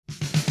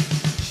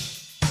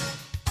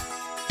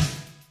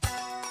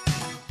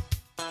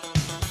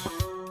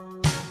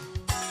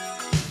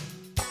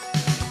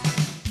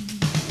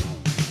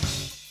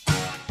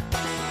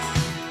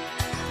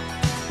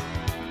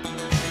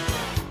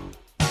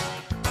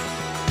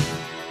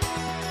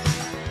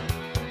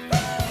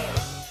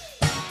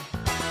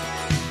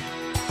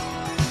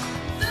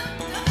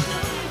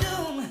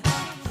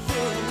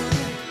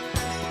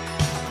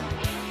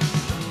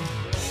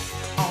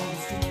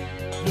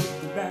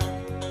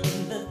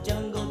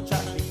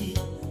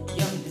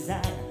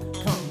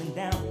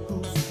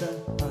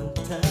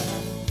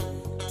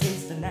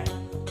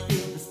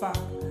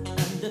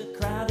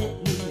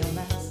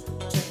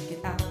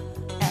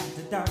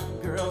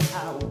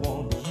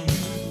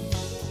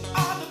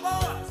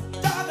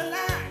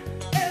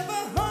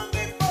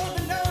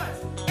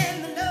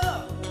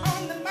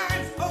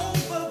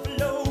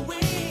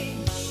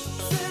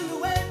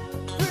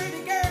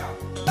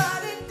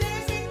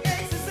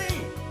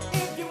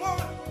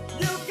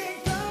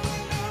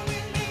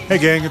Hey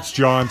gang, it's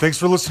John. Thanks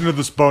for listening to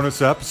this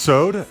bonus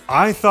episode.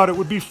 I thought it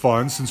would be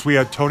fun since we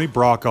had Tony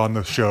Brock on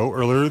the show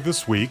earlier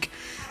this week,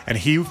 and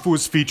he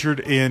was featured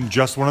in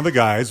Just One of the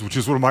Guys, which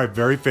is one of my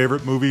very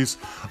favorite movies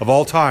of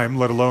all time,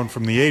 let alone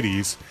from the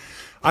 80s.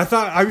 I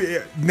thought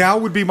now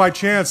would be my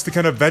chance to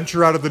kind of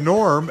venture out of the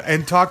norm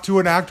and talk to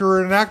an actor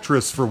or an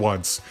actress for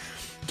once.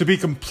 To be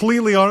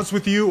completely honest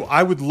with you,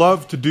 I would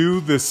love to do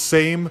this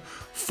same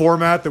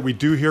format that we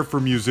do here for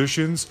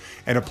musicians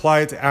and apply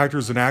it to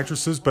actors and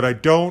actresses, but I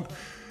don't.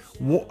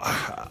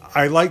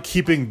 I like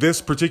keeping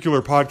this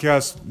particular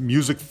podcast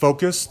music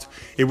focused.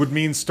 It would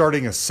mean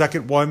starting a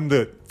second one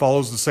that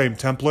follows the same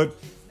template.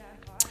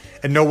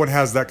 And no one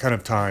has that kind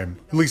of time.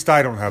 At least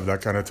I don't have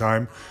that kind of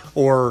time.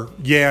 Or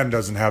Yan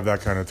doesn't have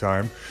that kind of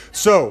time.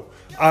 So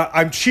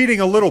I'm cheating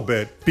a little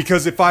bit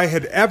because if I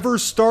had ever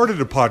started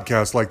a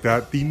podcast like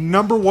that, the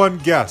number one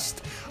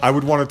guest I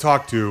would want to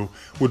talk to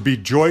would be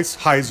Joyce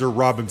Hyser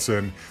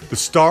Robinson, the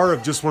star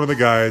of Just One of the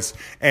Guys,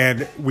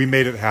 and we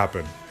made it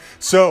happen.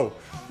 So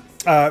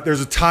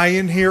there's a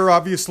tie-in here,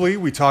 obviously.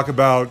 We talk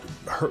about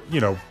her,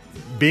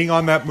 being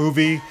on that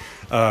movie,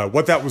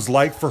 what that was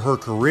like for her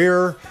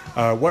career,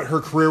 what her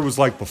career was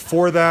like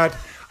before that.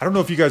 I don't know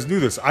if you guys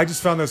knew this. I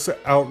just found this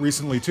out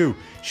recently, too.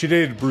 She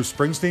dated Bruce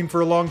Springsteen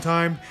for a long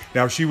time.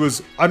 Now, she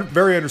was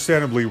very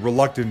understandably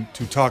reluctant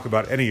to talk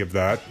about any of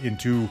that in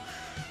too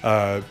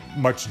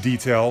much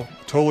detail.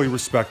 Totally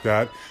respect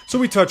that. So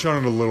we touch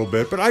on it a little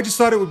bit. But I just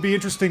thought it would be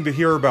interesting to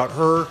hear about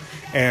her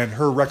and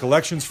her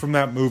recollections from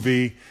that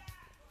movie.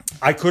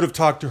 I could have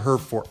talked to her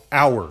for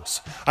hours.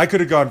 I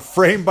could have gone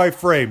frame by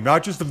frame,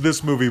 not just of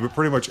this movie, but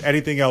pretty much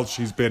anything else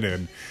she's been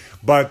in.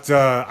 But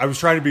I was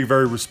trying to be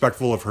very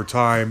respectful of her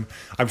time.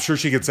 I'm sure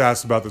she gets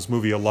asked about this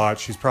movie a lot.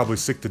 She's probably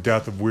sick to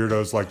death of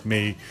weirdos like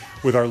me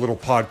with our little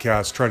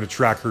podcast trying to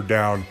track her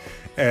down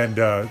and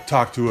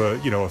talk to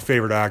a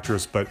favorite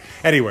actress. But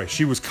anyway,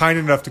 she was kind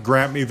enough to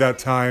grant me that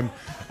time.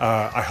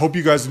 I hope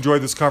you guys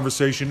enjoyed this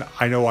conversation.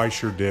 I know I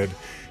sure did.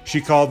 She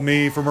called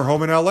me from her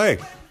home in LA.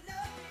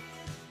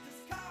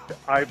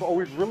 I've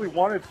always really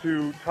wanted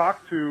to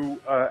talk to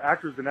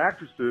actors and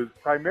actresses,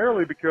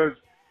 primarily because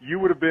you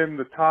would have been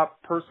the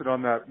top person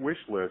on that wish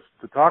list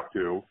to talk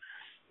to.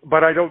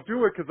 But I don't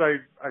do it because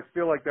I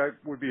feel like that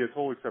would be a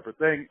totally separate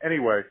thing.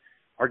 Anyway,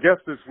 our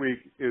guest this week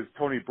is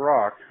Tony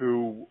Brock,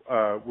 who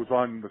was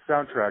on the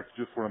soundtrack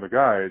to Just One of the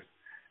Guys.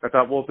 I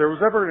thought, well, if there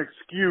was ever an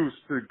excuse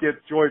to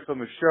get Joyce on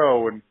the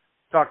show and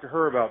talk to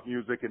her about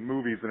music and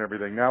movies and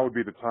everything, now would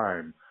be the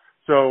time.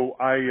 So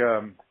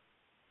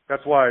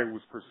that's why I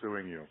was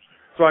pursuing you.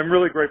 So I'm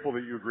really grateful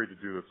that you agreed to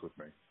do this with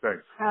me.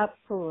 Thanks.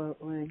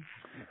 Absolutely.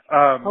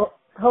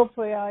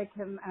 Hopefully I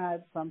can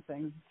add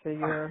something to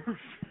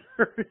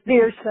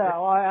your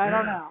show. I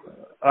don't know.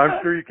 I'm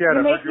sure you can.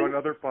 I've heard you on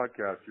other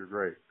podcasts. You're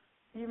great.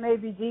 You may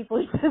be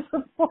deeply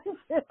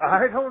disappointed.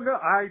 I don't know.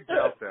 I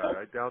doubt that.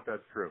 I doubt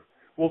that's true.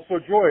 Well, so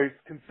Joyce,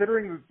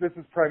 considering that this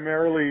is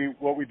primarily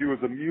what we do as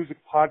a music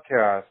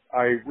podcast,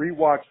 I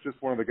rewatched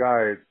Just One of the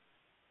Guys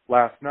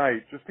last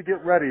night just to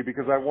get ready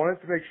because I wanted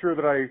to make sure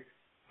that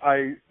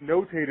I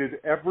notated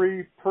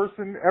every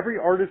person, every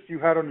artist you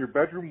had on your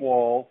bedroom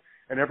wall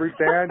and every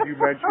band you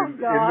mentioned in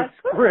the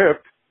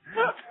script.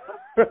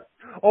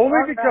 Only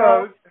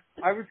because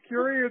I was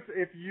curious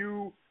if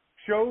you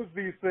chose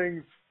these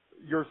things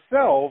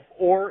yourself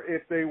or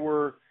if they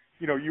were,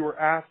 you were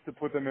asked to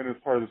put them in as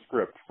part of the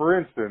script. For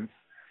instance,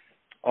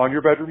 on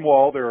your bedroom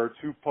wall, there are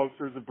two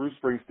posters of Bruce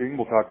Springsteen.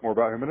 We'll talk more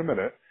about him in a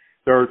minute.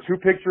 There are two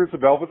pictures of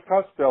Elvis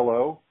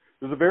Costello.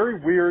 There's a very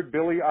weird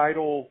Billy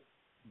Idol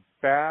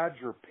badge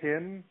or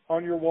pin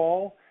on your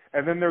wall.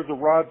 And then there's a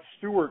Rod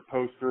Stewart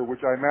poster, which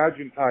I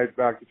imagine ties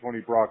back to Tony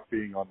Brock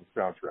being on the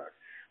soundtrack.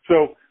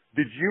 So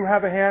did you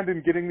have a hand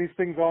in getting these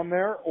things on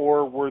there,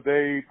 or were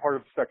they part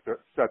of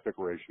set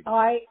decoration?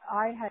 I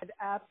had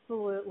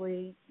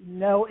absolutely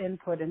no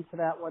input into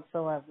that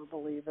whatsoever,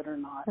 believe it or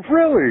not.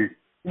 Really?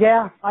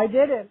 Yeah, I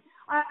didn't.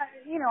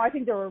 I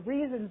think there were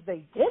reasons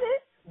they did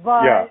it,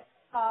 but yeah.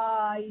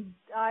 I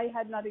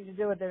had nothing to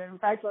do with it. In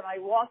fact, when I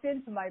walked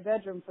into my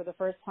bedroom for the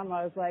first time,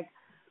 I was like,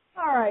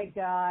 all right,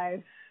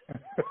 guys,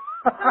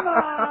 come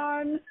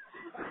on.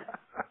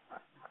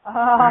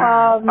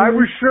 I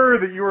was sure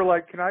that you were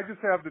like, can I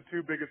just have the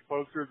two biggest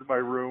posters in my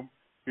room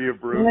be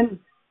of Bruce?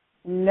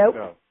 Nope.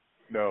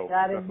 No.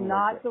 That is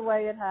not the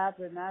way it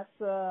happened. That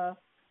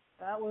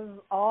was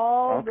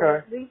all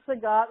Lisa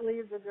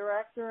Gottlieb, the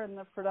director, and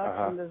the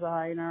production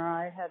designer.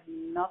 I had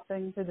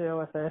nothing to do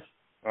with it.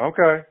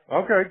 Okay.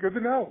 Good to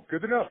know. The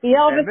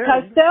Elvis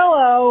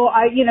Costello,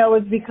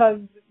 was because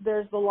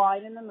there's the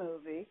line in the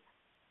movie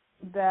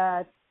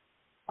that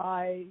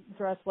I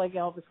dressed like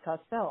Elvis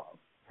Costello.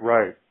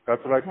 Right.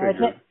 That's what I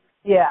figured.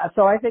 Yeah,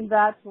 so I think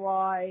that's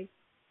why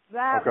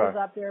that was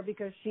up there,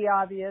 because she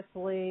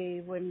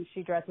obviously, when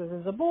she dresses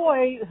as a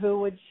boy, who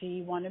would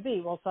she want to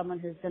be? Well, someone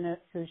who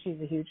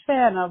she's a huge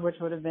fan of, which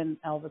would have been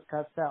Elvis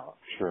Costello.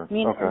 Sure.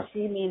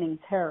 She meaning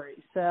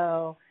Terry.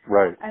 So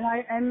right.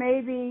 And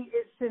maybe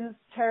since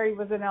Terry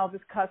was an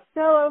Elvis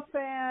Costello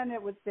fan,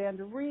 it would stand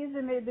to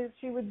reason maybe that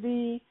she would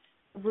be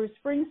a Bruce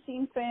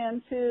Springsteen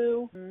fan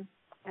too.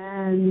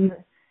 And And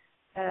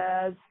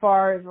as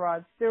far as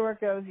Rod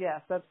Stewart goes,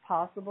 yes, that's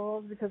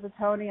possible. Because of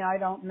Tony, I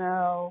don't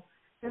know.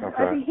 Okay.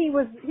 I think he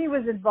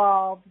was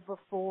involved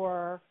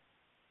before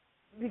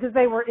because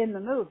they were in the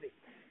movie.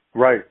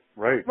 Right.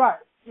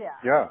 Yeah.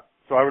 Yeah.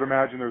 So I would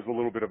imagine there's a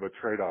little bit of a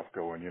trade-off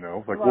going,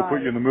 Like right. we'll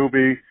put you in the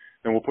movie,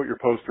 then we'll put your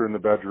poster in the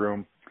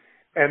bedroom.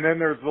 And then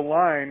there's the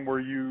line where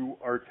you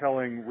are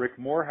telling Rick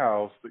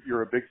Morehouse that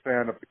you're a big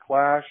fan of The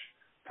Clash,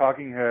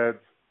 Talking Heads,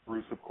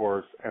 Bruce, of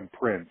course, and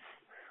Prince.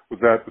 Was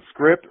that the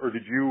script, or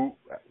did you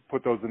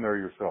put those in there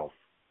yourself?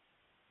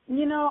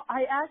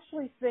 I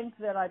actually think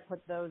that I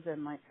put those in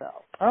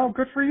myself. Oh,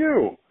 good for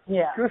you.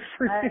 Yeah. Good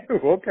for you.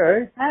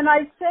 Okay. And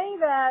I say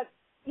that,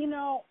 I'm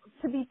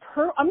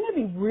going to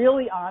be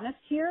really honest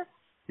here.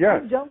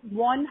 Yes. I don't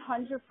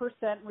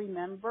 100%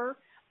 remember,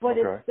 but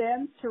Okay. it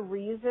stands to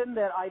reason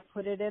that I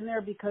put it in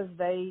there because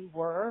they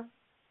were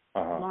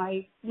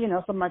my,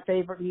 some of my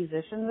favorite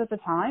musicians at the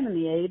time in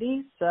the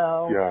 80s.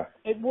 So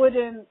it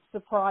wouldn't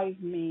surprise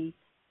me.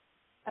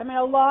 I mean,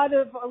 a lot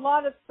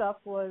of stuff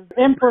was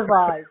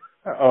improvised.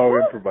 Oh,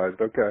 improvised.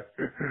 Okay.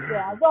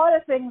 Yeah, a lot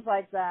of things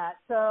like that.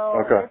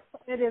 So okay.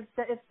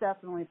 it's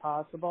definitely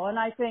possible. And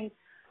I think,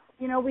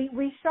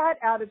 we shot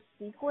out of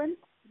sequence.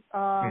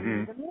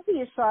 The movie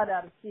is shot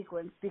out of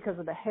sequence because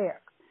of the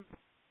hair.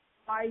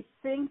 I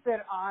think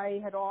that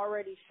I had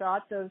already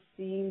shot those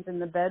scenes in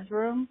the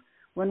bedroom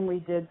when we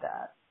did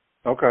that.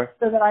 Okay.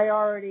 So that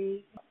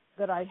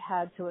I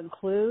had to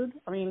include.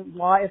 I mean,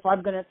 why, if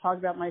I'm going to talk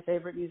about my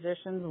favorite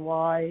musicians,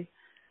 why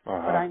would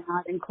I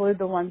not include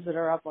the ones that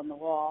are up on the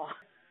wall?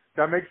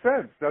 That makes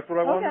sense. That's what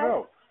I wanted to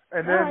know.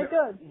 And then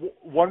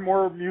one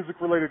more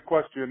music-related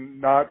question,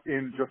 not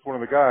in just one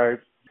of the guys.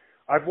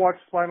 I've watched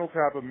Spinal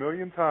Tap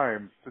 1,000,000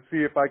 times to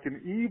see if I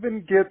can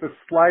even get the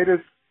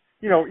slightest,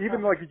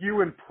 even like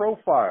you in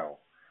profile.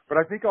 But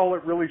I think all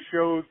it really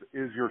shows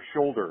is your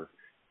shoulder.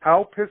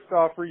 How pissed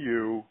off are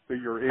you that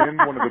you're in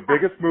one of the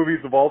biggest movies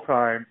of all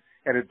time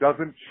and it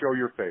doesn't show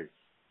your face?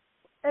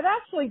 It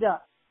actually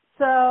does.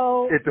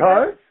 So it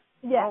does?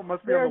 Yeah. Oh, it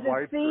must be on the widescreen.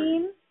 There's a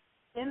scene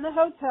in the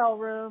hotel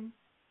room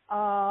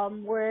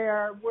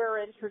where we're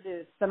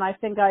introduced, and I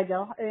think I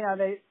know.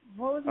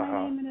 What was my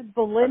name in it?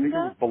 Belinda. I think it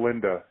was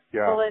Belinda.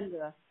 Yeah.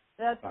 Belinda.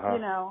 That's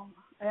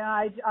and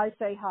I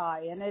say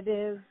hi, and it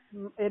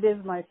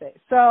is my face.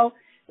 So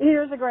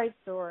here's a great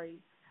story.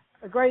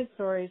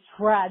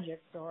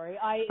 Tragic story.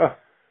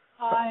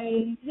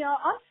 I'm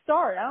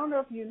starred. I don't know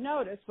if you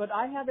noticed, but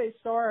I have a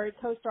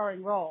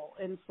co-starring role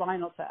in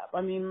Spinal Tap.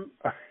 I mean,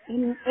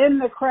 in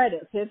the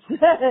credits, it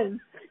says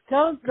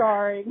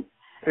co-starring,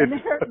 and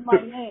there's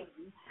my name.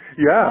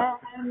 Yeah.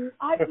 And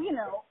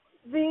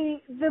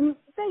they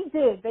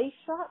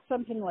shot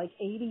something like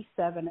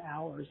 87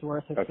 hours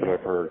worth of film. That's what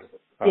I've heard.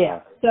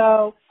 Yeah.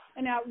 So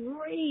an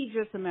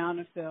outrageous amount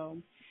of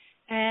film.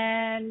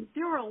 And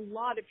there were a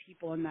lot of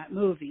people in that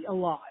movie,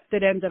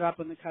 that ended up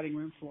on the cutting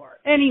room floor.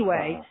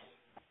 Anyway,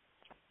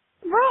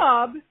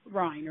 Rob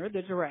Reiner,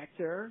 the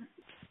director,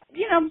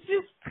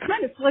 just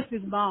kind of slipped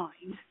his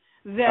mind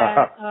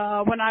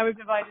that when I was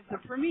invited to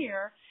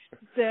premiere,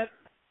 that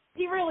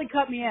he really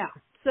cut me out.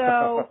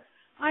 So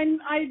I'm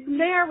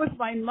there with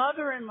my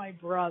mother and my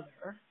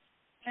brother,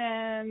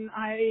 and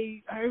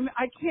I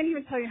can't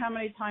even tell you how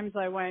many times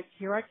I went,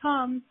 "Here I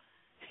come."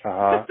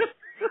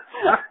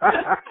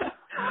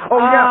 Oh,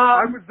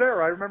 yeah, I was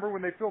there. I remember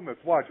when they filmed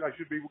this. Watch, I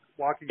should be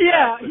walking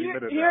past any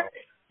minute now.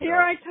 Here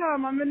I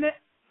come. I'm in the...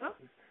 Oh,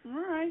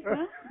 all right.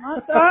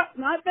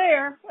 Not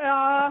there.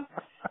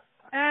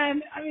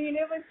 And, I mean,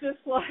 it was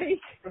just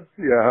like,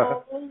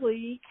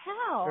 holy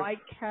cow, I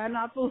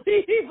cannot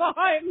believe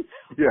I'm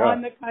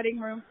on the cutting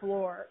room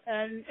floor.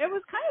 And it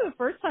was kind of the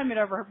first time it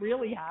ever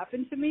really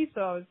happened to me,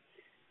 so I was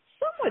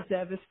somewhat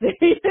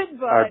devastated.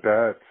 But I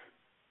bet.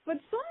 But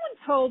someone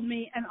told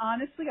me, and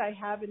honestly, I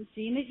haven't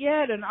seen it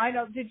yet. And I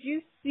don't. Did you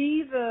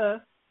see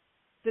the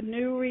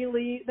new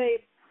release?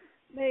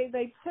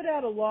 They put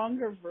out a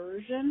longer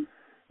version.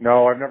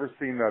 No, I've never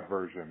seen that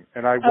version,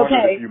 and I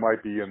wondered if you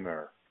might be in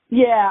there.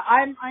 Yeah,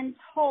 I'm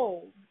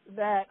told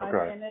that I'm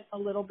in it a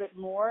little bit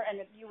more, and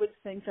you would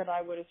think that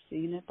I would have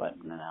seen it, but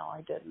no,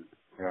 I didn't.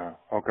 Yeah.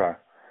 Okay.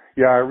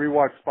 Yeah, I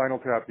rewatched Spinal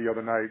Tap the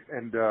other night,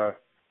 and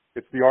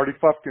it's the Artie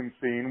Fufkin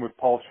scene with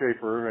Paul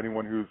Schaefer.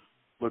 Anyone who's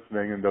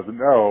listening and doesn't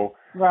know,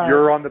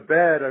 you're on the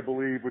bed, I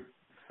believe, with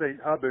St.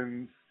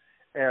 Hubbins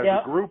as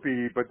a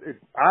groupie, but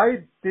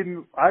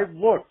I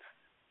looked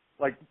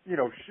like,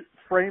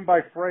 frame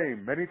by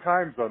frame many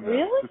times on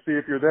this to see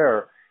if you're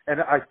there. And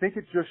I think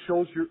it just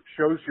shows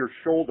your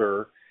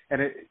shoulder,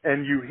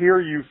 and you hear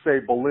you say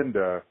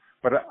Belinda,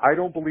 but I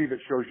don't believe it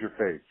shows your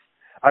face.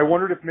 I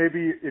wondered if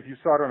maybe if you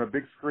saw it on a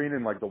big screen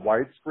in like the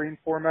widescreen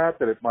format,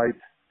 that it might,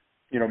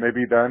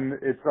 maybe then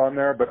it's on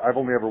there, but I've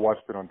only ever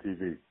watched it on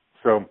TV.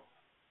 So,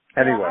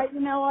 anyway. You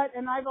know what?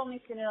 And I've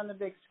only seen it on the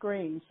big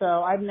screen, so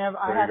I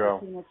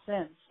haven't seen it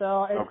since.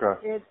 So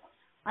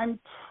I'm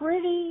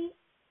pretty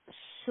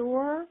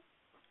sure,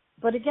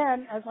 but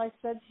again, as I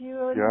said to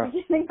you in the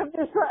beginning of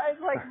this,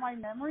 it's like my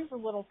memory's a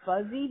little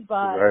fuzzy,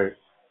 but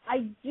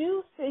I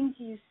do think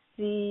you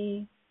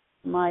see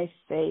my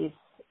face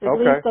At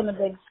least on the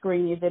big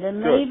screen you did.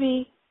 And Good.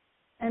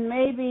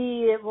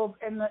 maybe it will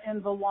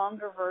in the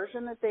longer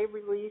version that they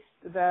released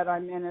that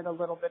I'm in it a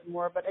little bit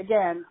more. But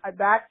again,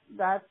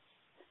 that's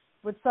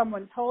what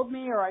someone told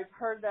me, or I've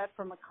heard that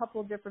from a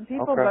couple of different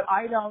people, but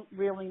I don't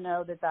really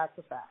know that that's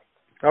a fact.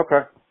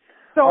 Okay.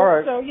 So, all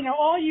right. So,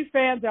 all you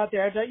fans out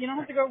there, you don't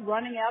have to go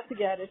running out to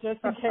get it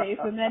just in case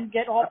and then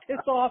get all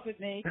pissed off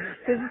at me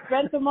because you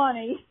spent the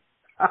money.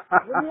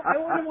 I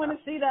wouldn't want to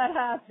see that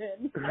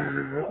happen.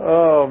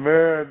 Oh,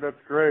 man,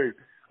 that's great.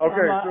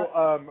 Okay, so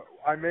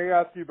I may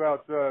ask you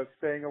about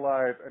Staying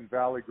Alive and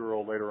Valley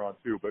Girl later on,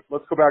 too, but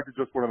let's go back to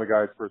just one of the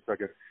guys for a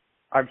second.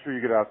 I'm sure you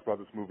get asked about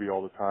this movie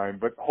all the time,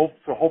 but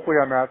hopefully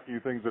I'm asking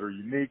you things that are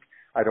unique.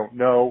 I don't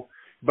know.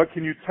 But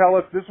can you tell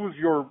us, this was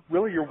your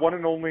one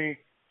and only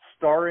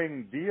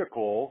starring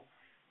vehicle.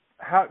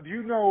 Do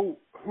you know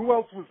who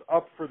else was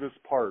up for this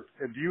part?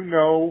 And do you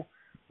know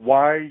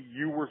why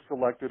you were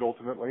selected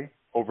ultimately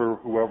over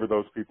whoever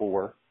those people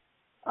were?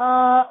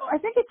 I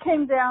think it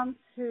came down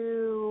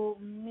to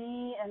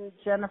me and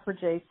Jennifer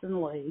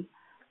Jason Leigh.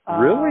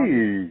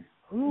 Really?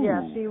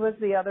 Yeah, she was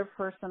the other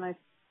person, I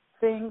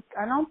think.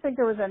 I don't think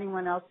there was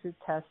anyone else who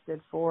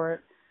tested for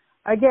it.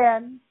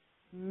 Again,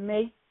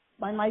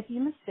 I might be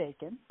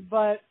mistaken,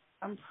 but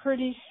I'm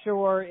pretty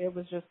sure it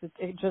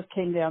just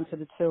came down to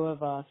the two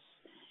of us.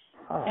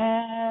 Huh.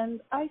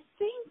 And I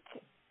think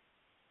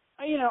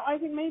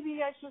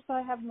maybe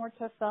I have more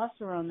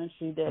testosterone than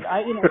she did.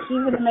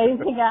 She's an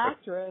amazing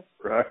actress.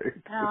 Right.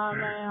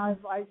 And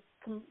I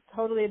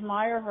totally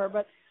admire her.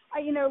 But,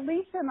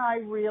 Lisa and I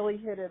really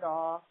hit it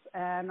off.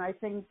 And I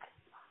think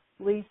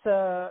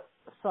Lisa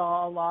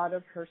saw a lot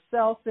of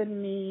herself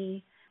in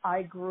me.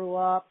 I grew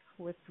up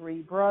with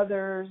 3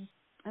 brothers.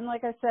 And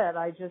like I said,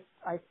 I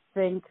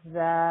think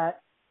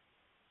that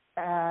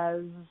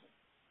as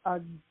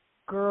a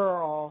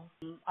girl,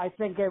 I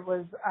think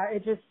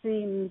it just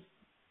seemed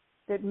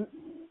that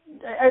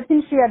I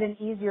think she had an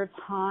easier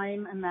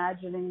time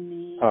imagining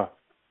me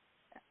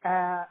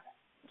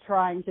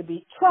trying to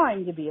be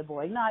a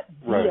boy, not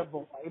be a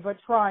boy, but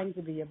trying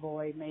to be a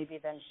boy maybe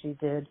than she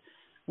did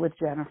with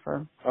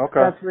Jennifer. Okay.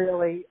 That's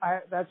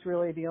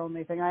really the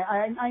only thing.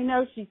 I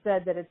know she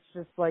said that it's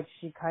just like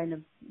she kind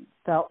of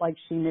felt like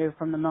she knew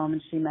from the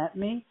moment she met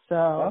me. So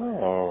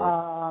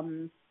I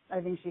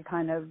think she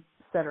kind of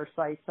set her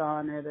sights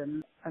on it,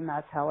 and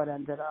that's how it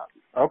ended up.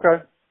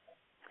 Okay.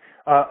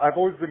 I've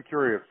always been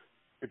curious,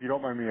 if you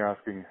don't mind me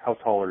asking, how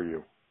tall are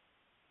you?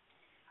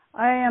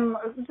 I am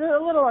a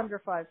little under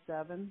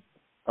 5'7".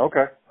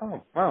 Okay.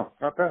 Oh, wow,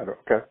 not bad.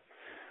 Okay.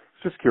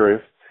 Just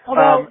curious.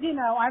 Although,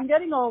 I'm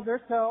getting older,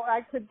 so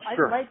I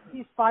might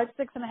be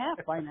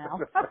 5'6.5" by now.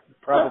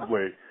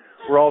 Probably.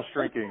 We're all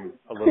shrinking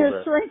a little bit.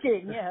 You're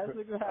shrinking, yes,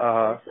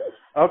 exactly.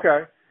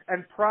 Okay.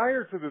 And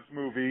prior to this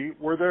movie,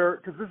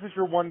 because this is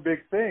your one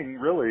big thing,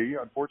 really,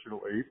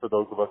 unfortunately, for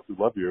those of us who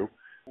love you,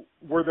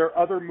 were there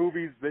other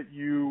movies that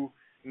you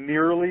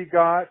nearly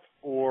got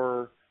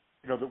or,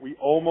 that we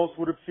almost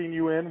would have seen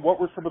you in? What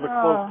were some of the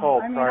close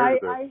calls prior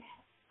to this?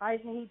 I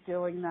hate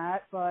doing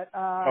that, but...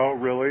 oh,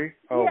 really?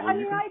 Oh, yeah, well,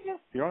 you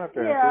don't have to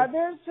answer.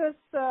 There's just...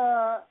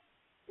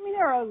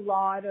 there are a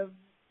lot of,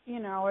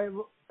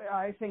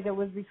 I think it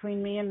was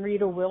between me and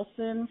Rita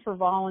Wilson for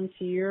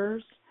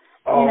Volunteers.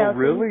 Oh,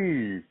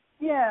 really?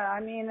 Yeah,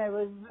 it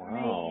was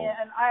me,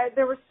 and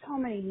there were so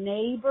many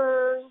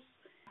neighbors.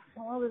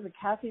 What was it,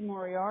 Kathy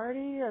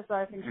Moriarty?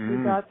 I think she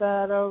got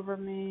that over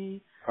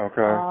me.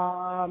 Okay.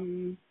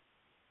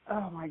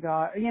 Oh my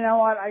God! You know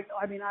what? I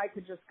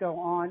could just go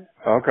on.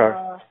 Okay.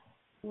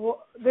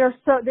 There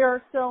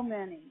are so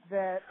many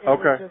that it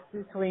was just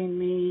between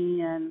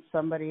me and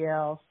somebody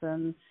else,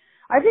 and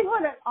I think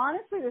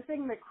honestly the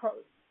thing that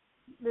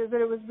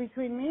it was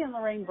between me and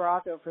Lorraine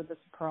Bracco for The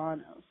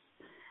Sopranos.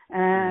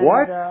 And,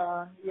 what?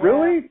 Yeah.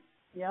 Really?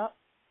 Yep.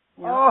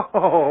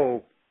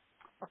 Oh.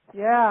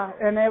 Yeah,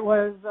 and it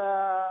was,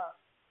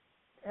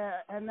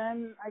 and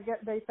then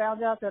they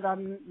found out that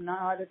I'm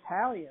not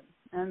Italian,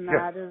 and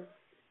that is.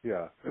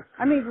 Yeah.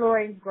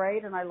 Lorraine's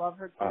great, and I love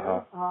her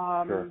too.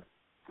 Sure.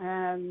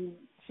 And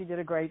she did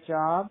a great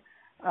job.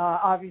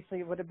 Obviously,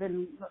 it would have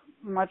been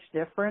much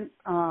different.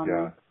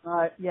 Yeah.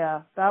 But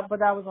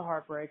that was a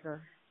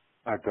heartbreaker.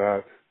 I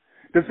bet.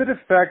 Does it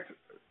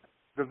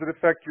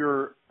affect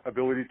your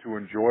ability to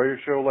enjoy a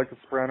show like The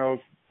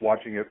Sopranos?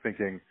 Watching it,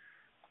 thinking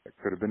it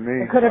could have been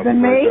me. It could have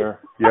been me. Right,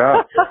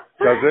 yeah.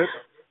 Does it?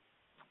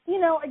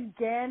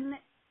 Again,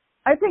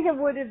 I think it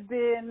would have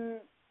been.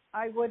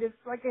 I would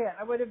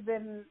have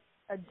been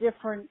a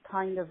different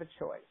kind of a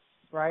choice,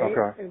 right?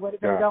 Okay. It would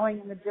have been going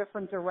in a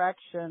different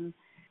direction,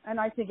 and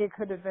I think it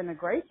could have been a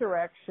great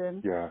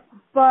direction. Yeah.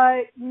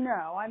 But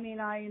no, I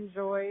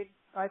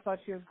thought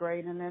she was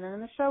great in it,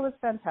 and the show was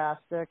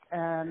fantastic,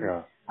 and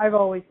I've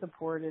always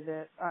supported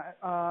it.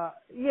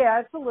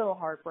 It's a little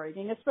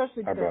heartbreaking,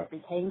 especially because it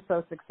became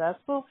so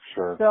successful.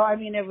 Sure. So,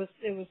 it was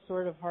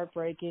sort of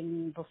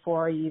heartbreaking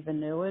before I even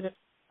knew it.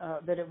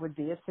 That it would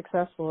be as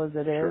successful as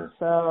it is.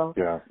 So,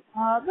 there's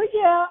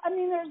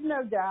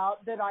no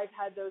doubt that I've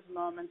had those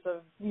moments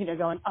of,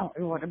 going, oh,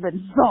 it would have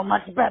been so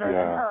much better than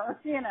her,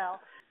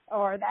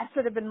 or that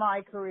should have been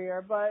my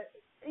career. But,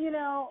 you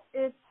know,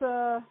 it's,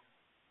 I'm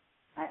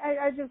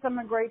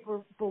a great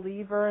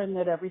believer in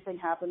that everything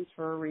happens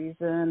for a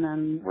reason,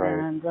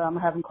 and I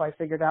haven't quite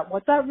figured out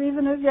what that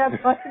reason is yet,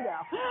 but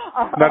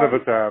none of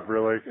us have,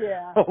 really.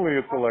 Yeah. Only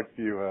a select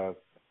few have.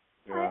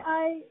 Yeah.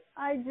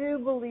 I do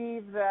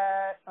believe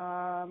that,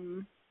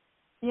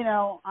 you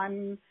know,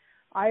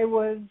 I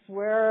was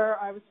where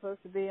I was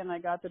supposed to be, and I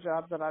got the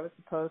job that I was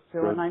supposed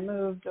to, and I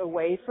moved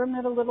away from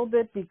it a little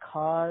bit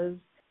because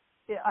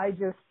I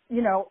just,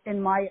 you know,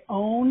 in my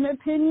own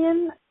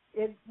opinion,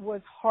 it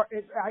was hard.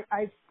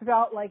 I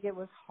felt like it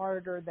was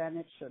harder than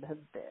it should have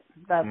been.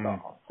 That's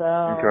all. So.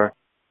 Okay.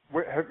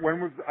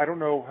 When was, I don't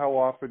know how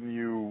often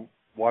you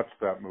watched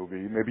that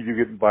movie. Maybe you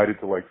get invited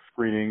to like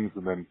screenings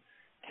and then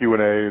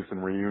Q&As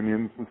and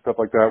reunions and stuff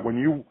like that.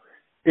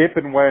 If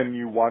and when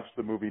you watch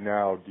the movie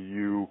now,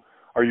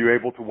 are you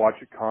able to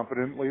watch it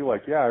confidently?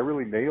 Like, yeah, I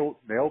really nailed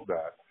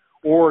that.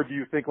 Or do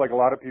you think like a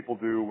lot of people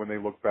do when they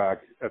look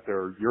back at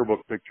their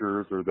yearbook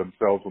pictures or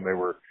themselves when they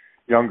were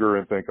younger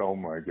and think, oh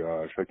my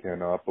gosh, I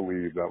cannot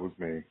believe that was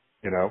me,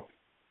 you know?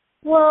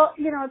 Well,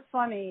 you know, it's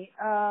funny.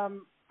 I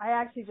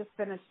actually just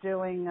finished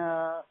doing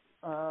the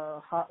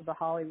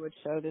Hollywood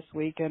show this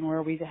weekend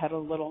where we had a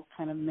little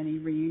kind of mini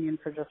reunion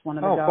for just one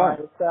of the guys.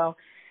 Fun. So,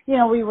 you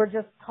know, we were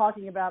just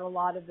talking about a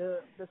lot of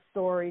the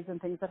stories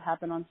and things that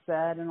happened on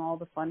set and all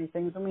the funny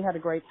things, and we had a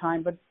great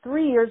time. But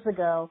 3 years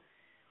ago,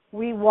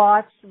 we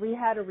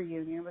had a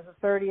reunion. It was the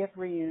 30th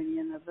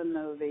reunion of the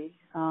movie,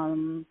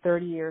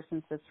 30 years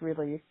since its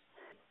release.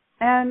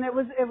 And it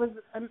was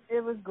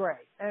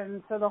great.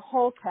 And so the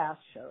whole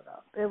cast showed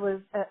up. It was,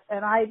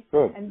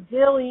 and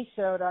Billy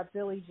showed up,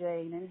 Billy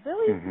Jane. And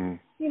Billy,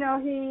 you know,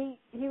 he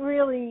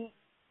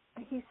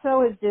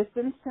so has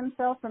distanced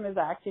himself from his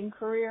acting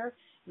career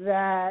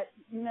that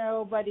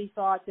nobody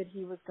thought that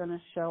he was going to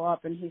show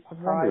up, and he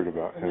surprised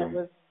us. And it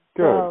was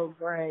so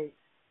great.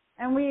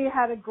 And we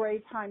had a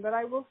great time. But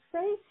I will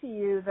say to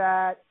you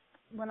that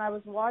when I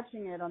was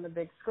watching it on the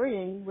big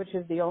screen, which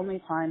is the only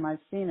time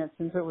I've seen it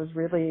since it was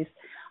released,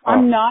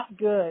 I'm not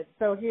good.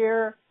 So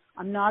here,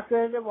 I'm not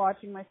good at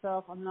watching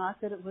myself. I'm not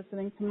good at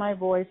listening to my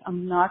voice.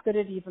 I'm not good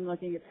at even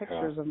looking at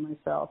pictures of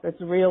myself. It's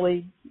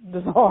really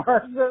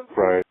bizarre.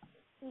 Right.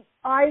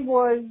 I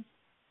was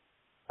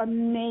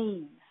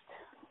amazed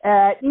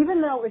at,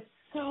 even though it's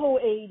so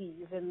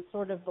 80s and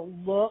sort of the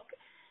look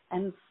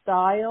and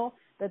style,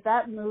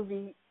 that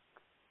movie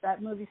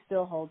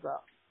still holds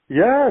up.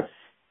 Yes.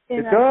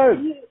 It does.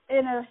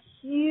 In a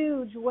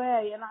huge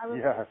way. And I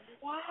was like,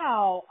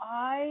 wow,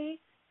 I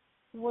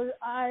was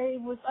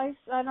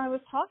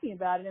talking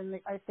about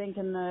it I think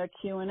in the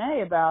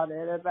Q&A about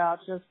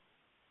just,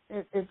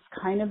 it's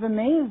kind of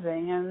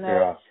amazing.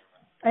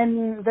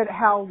 And that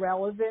how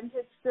relevant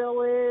it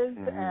still is.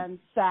 And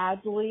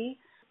sadly,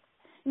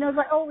 you know, as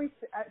I always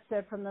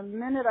said from the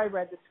minute I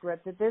read the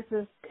script, that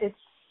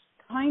it's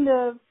kind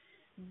of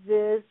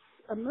a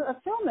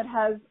film that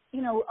has,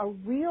 you know, a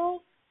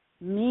real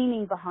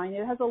meaning behind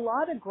it. It has a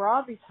lot of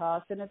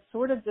gravitas, and it's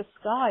sort of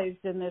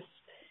disguised in this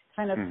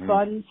kind of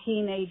fun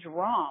teenage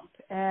romp.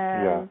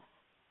 And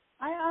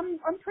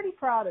I'm pretty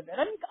proud of it.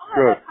 I mean,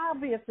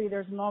 obviously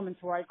there's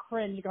moments where I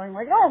cringe, going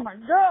like, "Oh my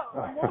God,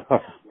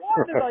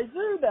 why did I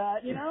do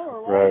that?" You know,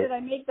 or why did I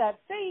make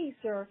that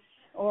face, or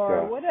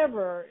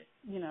whatever,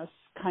 you know,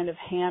 kind of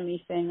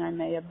hammy thing I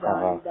may have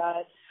done.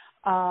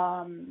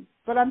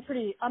 But I'm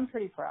pretty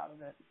proud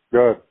of it.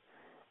 Good.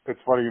 It's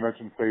funny you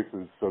mentioned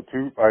faces. So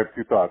I have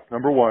two thoughts.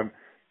 Number one,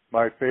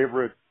 my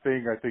favorite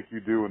thing I think you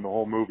do in the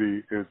whole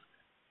movie is,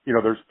 you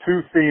know, there's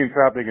two scenes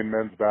happening in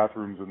men's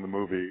bathrooms in the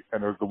movie.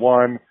 And there's the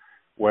one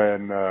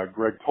when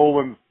Greg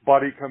Tolan's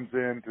buddy comes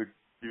in to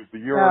use the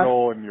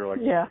urinal and you're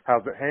like,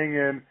 how's it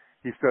hanging?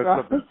 He says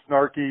something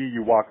snarky.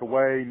 You walk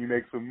away and you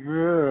make some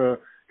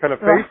kind of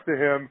face to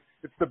him.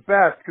 It's the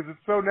best because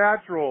it's so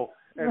natural.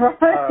 And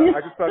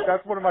I just thought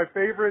that's one of my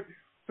favorite,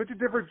 such a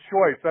different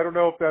choice. I don't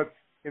know if that's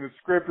in a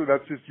script or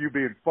that's just you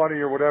being funny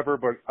or whatever,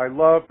 but I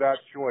love that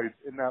choice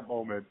in that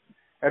moment.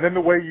 And then the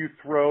way you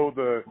throw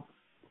the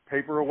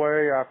paper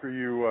away after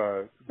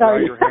you dry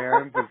your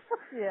hands is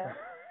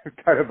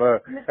kind of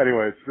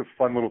anyway, it's just a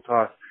fun little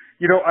toss.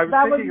 You know, I was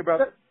thinking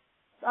about...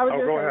 I was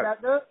going to say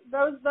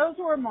that. Those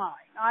were mine.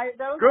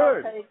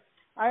 Good.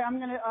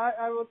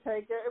 I will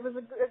take it. It was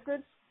a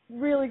good,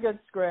 really good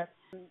script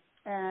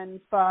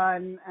and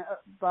fun,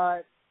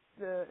 but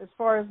as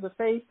far as the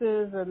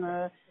faces and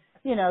the,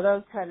 you know,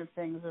 those kind of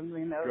things, I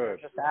mean, those are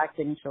just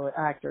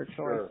actor choices.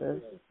 Sure.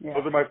 Yeah.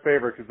 Those are my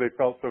favorite because they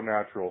felt so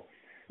natural.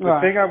 The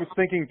thing I was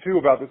thinking, too,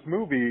 about this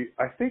movie,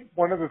 I think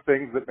one of the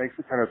things that makes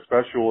it kind of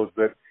special is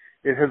that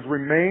it has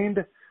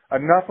remained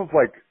enough of,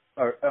 like,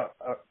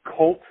 a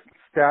cult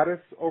status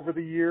over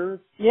the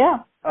years. Yeah.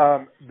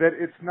 That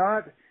it's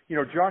not, you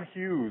know, John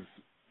Hughes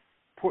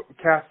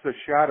casts a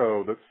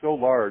shadow that's so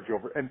large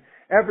over, and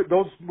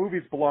those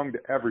movies belong to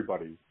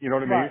everybody. You know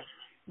what I mean?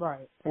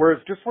 Right.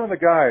 Whereas just one of the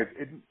guys,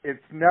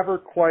 it's never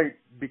quite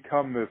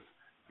become this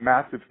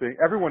massive thing.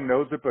 Everyone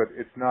knows it, but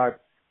it's not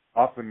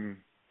often,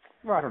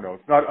 I don't know,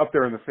 it's not up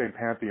there in the same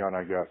pantheon,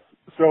 I guess.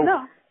 So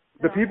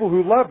the people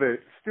who love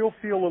it still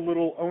feel a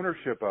little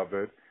ownership of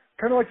it,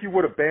 kind of like you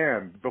would a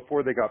band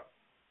before they got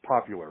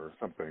popular or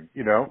something,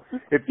 you know?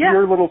 It's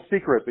your little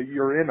secret that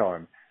you're in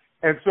on.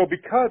 And so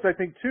because I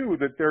think, too,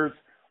 that there's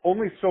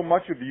only so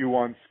much of you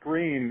on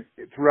screen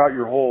throughout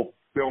your whole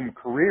film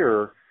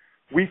career,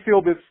 we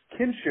feel this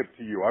kinship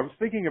to you. I was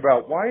thinking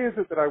about why is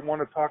it that I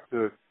want to talk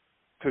to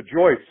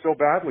Joyce so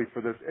badly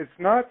for this? It's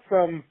not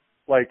some,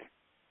 like,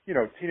 you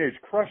know, teenage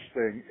crush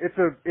thing. It's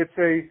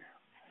a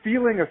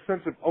feeling a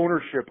sense of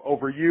ownership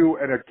over you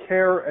and a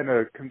care and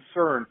a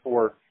concern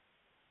for,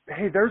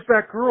 hey, there's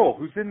that girl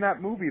who's in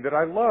that movie that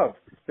I love,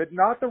 that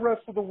not the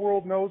rest of the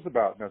world knows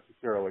about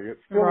necessarily.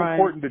 It's still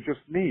important to just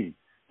me.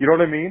 You know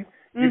what I mean?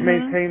 You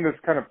maintain this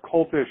kind of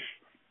cultish,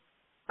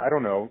 I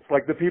don't know, it's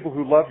like the people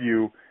who love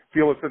you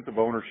feel a sense of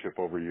ownership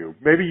over you.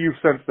 Maybe you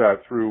sense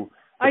that through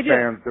the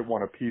fans that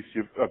want a piece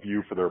of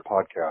you for their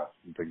podcast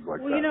and things like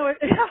that. You know,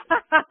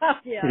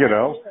 yeah. You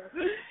know?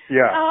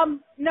 Yeah.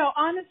 No,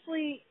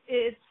 honestly,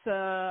 it's,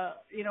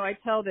 you know, I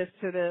tell this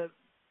to the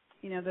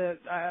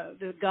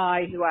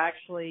guy who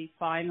actually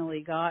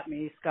finally got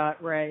me, Scott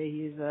Ray.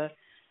 He's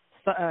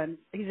an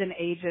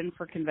agent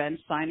for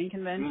signing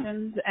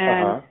conventions.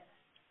 And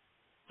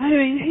I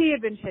mean, he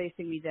had been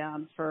chasing me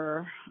down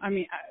for,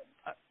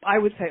 I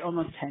would say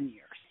almost 10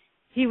 years.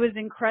 He was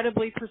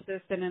incredibly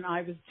persistent, and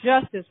I was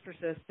just as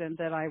persistent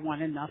that I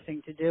wanted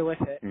nothing to do with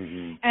it.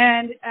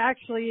 And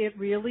actually, it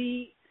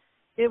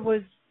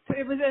was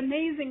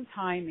amazing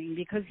timing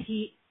because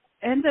he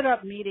ended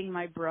up meeting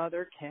my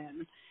brother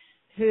Ken,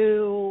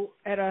 who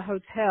at a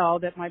hotel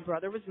that my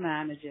brother was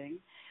managing.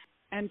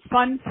 And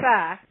fun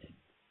fact,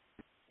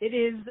 it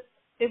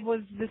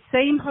was the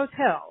same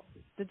hotel,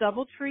 the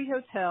DoubleTree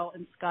Hotel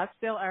in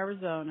Scottsdale,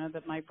 Arizona,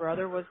 that my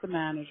brother was the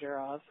manager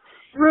of.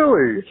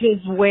 Really? Which is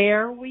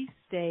where we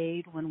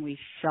stayed when we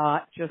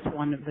shot Just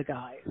One of the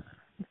Guys.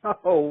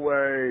 No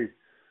way.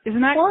 Isn't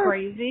that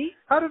crazy?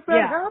 How does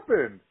that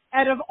happen?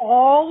 Out of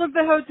all of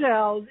the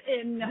hotels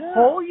in the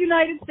whole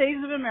United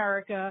States of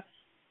America,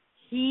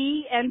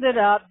 he ended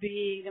up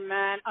being a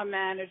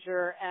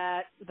manager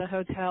at the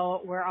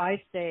hotel where I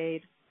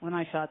stayed when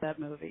I shot that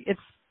movie. It's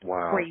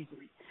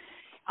crazy.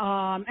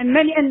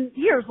 And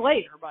years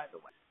later, by the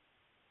way.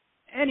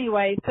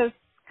 Anyway, so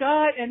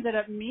Scott ended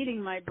up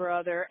meeting my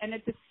brother, and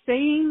at the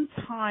same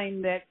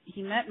time that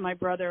he met my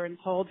brother and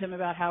told him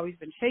about how he's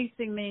been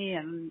chasing me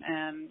and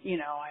you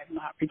know, I'm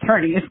not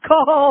returning his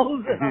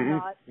calls and I'm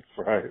not.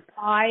 Right.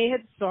 I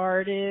had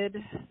started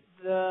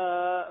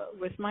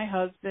with my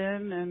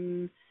husband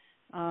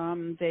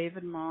and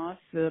David Moss,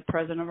 the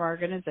president of our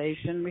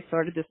organization, we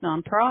started this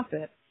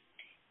nonprofit.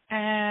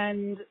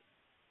 And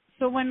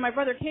so when my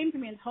brother came to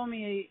me and told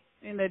me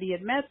that he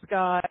had met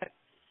Scott,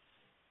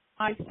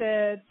 I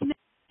said, you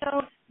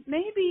know,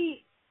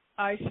 maybe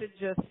I should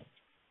just,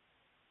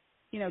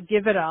 you know,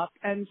 give it up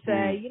and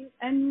say,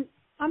 and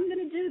I'm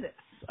going to do this.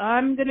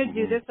 I'm going to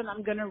do this, and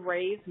I'm going to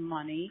raise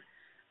money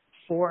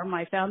for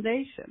my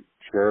foundation.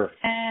 Sure.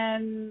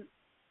 And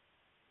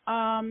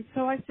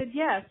so I said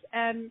yes.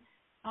 And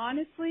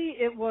honestly,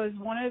 it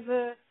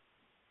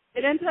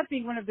ended up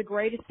being one of the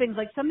greatest things,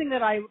 like something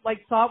that I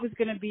thought was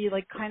going to be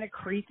kind of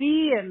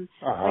creepy and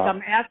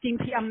I'm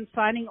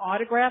signing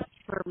autographs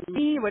for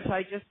me, which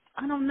I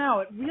don't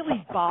know, it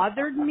really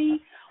bothered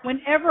me.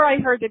 Whenever I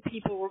heard that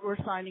people were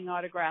signing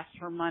autographs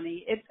for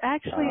money, it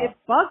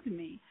bugged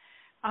me.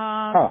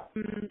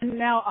 And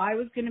now I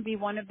was going to be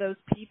one of those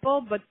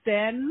people, but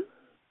then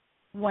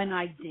when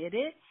I did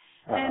it,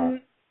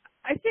 and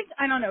I think,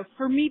 I don't know,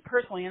 for me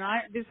personally, and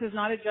this is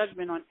not a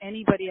judgment on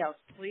anybody else,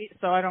 please,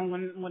 so I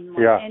wouldn't want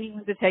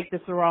anyone to take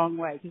this the wrong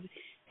way, because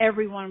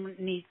everyone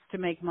needs to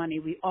make money.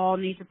 We all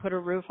need to put a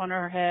roof on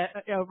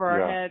over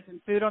our heads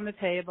and food on the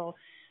table.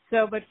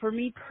 So, but for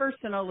me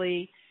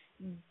personally,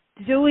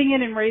 doing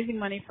it and raising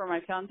money for my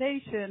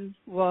foundation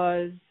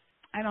was,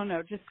 I don't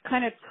know, just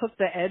kind of took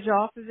the edge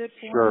off of it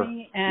for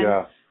me.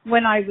 And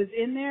when I was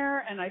in there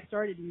and I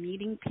started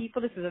meeting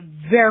people, this is a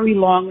very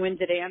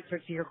long-winded answer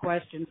to your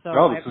question, so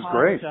I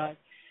apologize.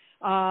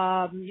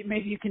 Great.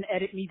 Maybe you can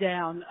edit me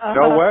down.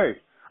 No way.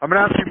 I'm going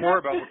to ask you more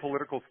about the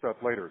political stuff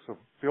later, so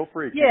feel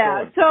free.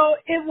 So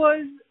it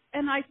was,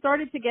 and I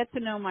started to get to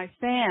know my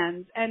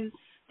fans, and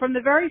from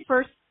the very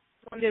first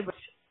one, which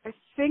I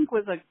think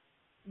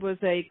was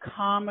a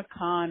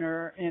Comic-Con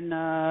or in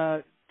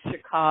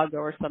Chicago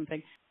or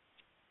something,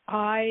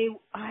 I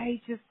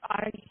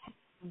had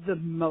the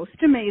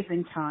most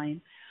amazing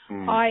time.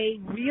 I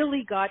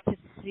really got to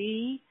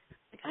see,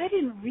 I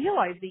didn't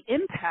realize the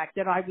impact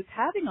that I was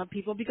having on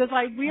people because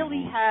I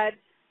really had,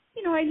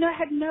 you know, I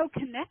had no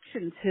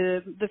connection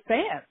to the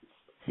fans.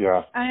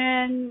 Yeah.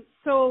 And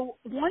so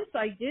once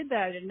I did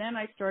that, and then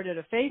I started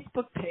a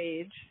Facebook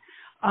page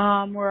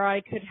where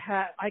I could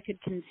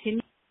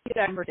continue the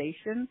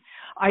conversation,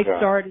 I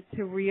started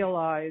to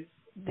realize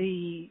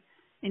the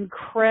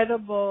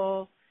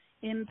incredible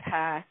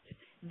impact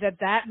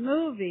that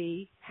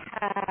movie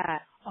had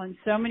on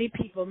so many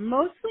people,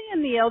 mostly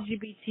in the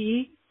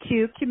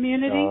LGBTQ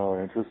community.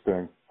 Oh,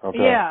 interesting. Okay.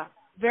 Yeah,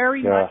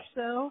 very much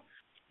so.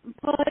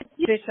 but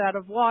fish out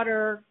of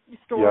water,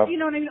 stores, you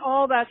know what I mean,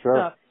 all that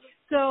stuff.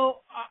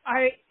 So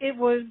it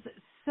was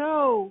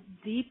so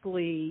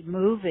deeply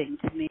moving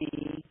to me,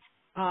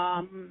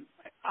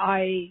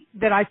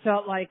 that I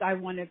felt like I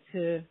wanted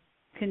to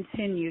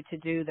continue to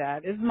do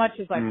that as much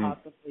as I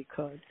possibly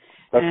could.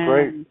 That's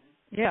great.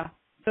 Yeah.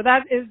 So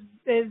that is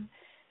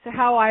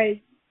how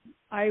I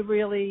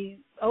really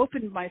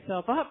opened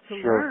myself up to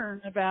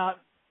learn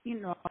about,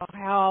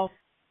 how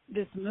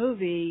this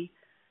movie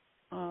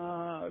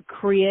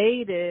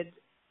created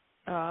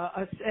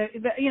a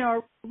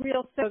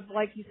real sense of,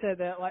 like you said,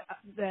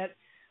 that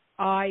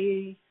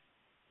I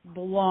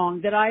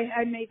belonged, that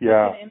I made such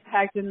an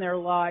impact in their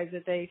lives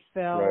that they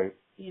felt,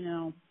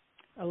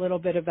 a little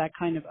bit of that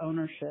kind of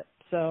ownership.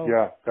 So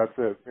yeah, that's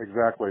it.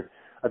 Exactly.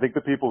 I think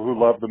the people who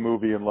love the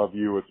movie and love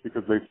you, it's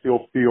because they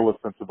still feel a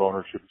sense of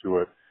ownership to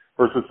it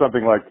versus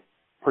something like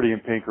Pretty in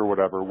Pink or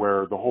whatever,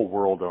 where the whole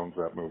world owns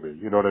that movie.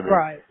 You know what I mean?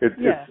 Right.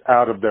 It's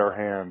out of their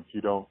hands.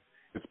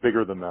 It's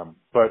bigger than them.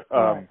 But,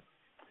 so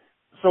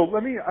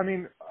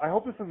I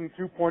hope this isn't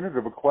too pointed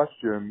of a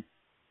question.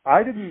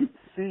 I didn't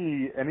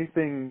see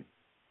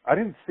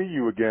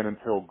you again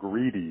until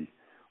Greedy,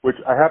 which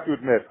I have to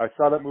admit, I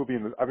saw that movie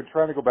I've been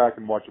trying to go back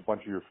and watch a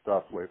bunch of your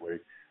stuff lately.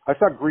 I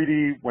saw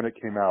Greedy when it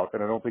came out,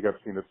 and I don't think I've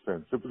seen it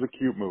since. It was a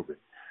cute movie.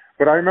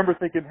 But I remember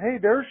thinking, hey,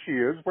 there she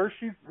is. Where's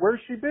she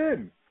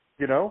been?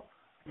 Did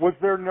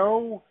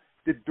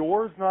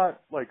doors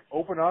not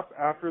open up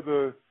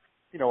after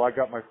I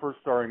got my first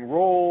starring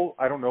role?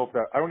 I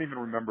don't even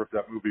remember if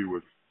that movie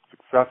was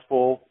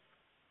successful.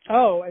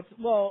 Oh,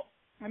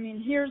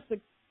 here's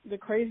the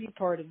crazy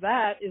part of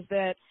that is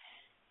that,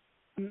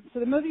 so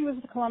the movie was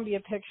with Columbia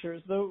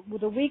Pictures.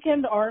 The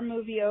weekend our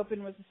movie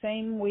opened was the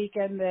same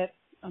weekend that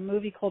a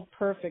movie called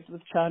Perfect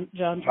with John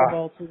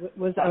Travolta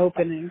was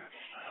opening.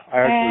 I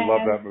actually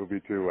love that movie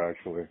too,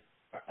 actually.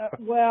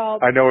 Well,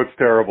 I know it's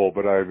terrible,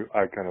 but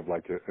I kind of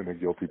like it in a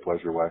guilty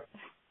pleasure way.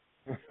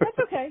 That's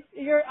okay.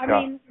 You're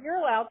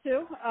allowed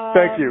to.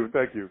 Thank you.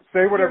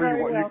 Say whatever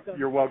you want. Welcome.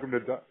 You're welcome to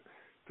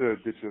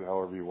ditch it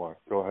however you want.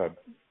 Go ahead.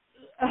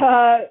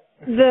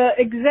 The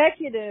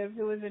executive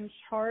who was in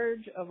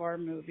charge of our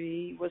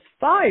movie was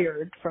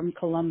fired from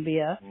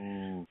Columbia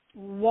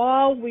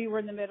while we were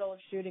in the middle of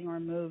shooting our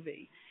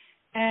movie.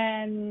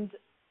 And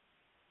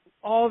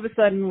all of a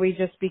sudden we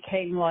just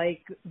became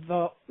like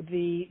the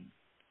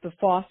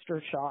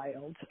foster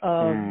child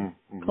of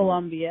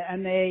Columbia,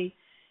 and they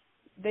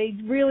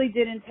really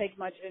didn't take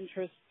much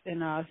interest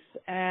in us.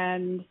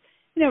 And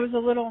it was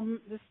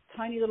this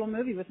tiny little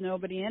movie with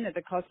nobody in it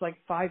that cost like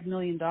 $5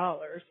 million,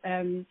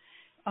 and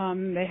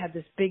they had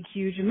this big,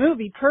 huge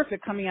movie,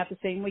 Perfect, coming out the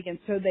same weekend.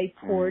 So they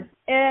poured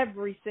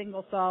every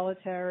single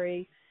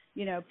solitary,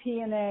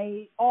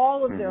 P&A,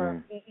 all of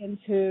their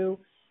into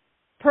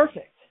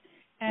Perfect,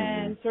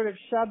 and sort of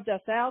shoved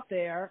us out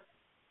there.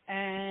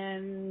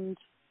 And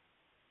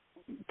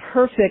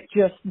Perfect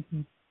it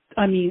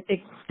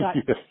got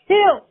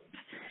killed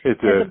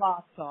at the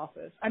box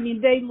office.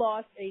 They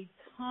lost a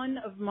ton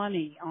of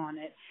money on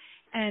it.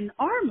 And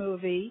our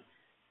movie,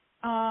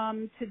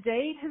 to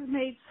date, has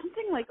made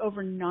something like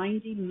over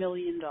 $90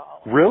 million.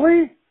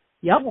 Really?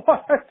 Yep.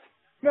 What?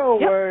 No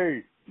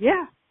way.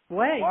 Yeah,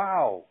 way.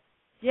 Wow.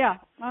 Yeah,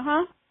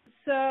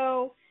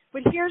 So,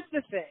 but here's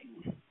the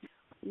thing.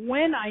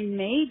 When I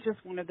made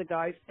Just One of the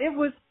Guys, it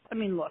was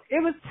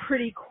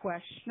pretty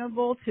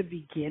questionable to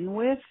begin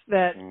with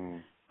that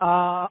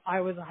I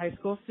was a high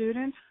school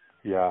student.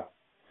 Yeah.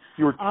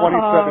 You were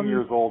 27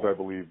 years old, I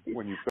believe,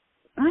 when you started.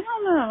 I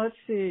don't know. Let's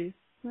see.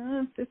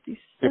 57.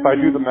 If I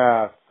do the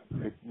math,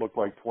 it looked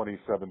like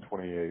 27,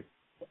 28.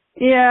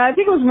 Yeah, I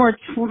think it was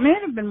may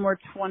have been more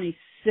 26.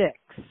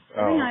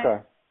 Oh, okay.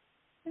 I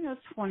think it was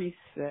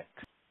 26.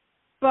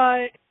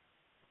 But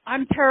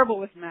I'm terrible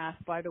with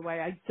math, by the way.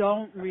 I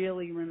don't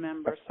really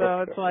remember.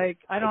 So it's like,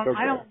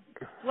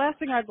 last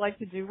thing I'd like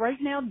to do right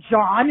now,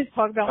 John, is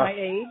talk about my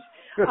age.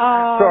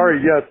 Sorry.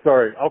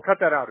 I'll cut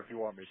that out if you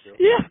want me to.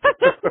 Yeah.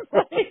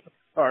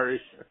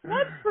 Sorry.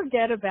 Let's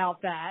forget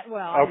about that.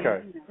 Well,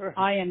 okay.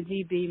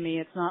 IMDb me.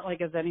 It's not like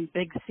it's any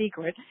big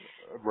secret.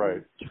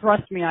 Right.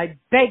 Trust me, I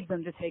begged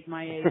them to take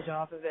my age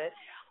off of it.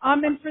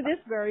 And for this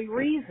very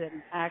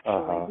reason,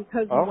 actually,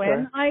 because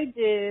when I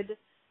did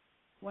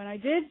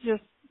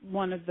Just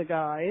One of the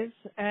Guys,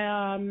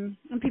 and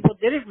people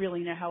didn't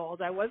really know how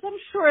old I was. I'm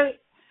sure,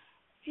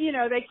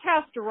 they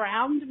cast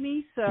around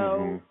me,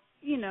 so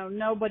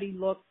nobody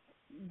looked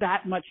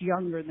that much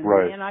younger than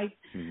me, and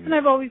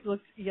I've always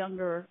looked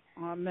younger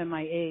than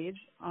my age.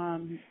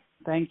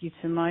 Thank you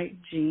to my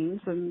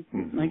genes, and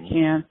I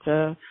can't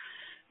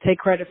take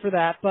credit for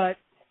that. But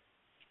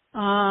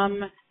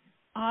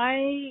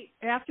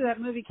after that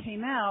movie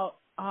came out,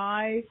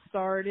 I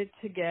started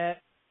to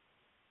get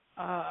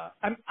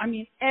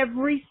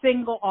every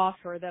single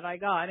offer that I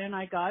got, and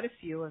I got a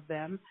few of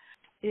them,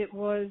 I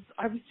was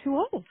too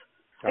old.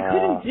 I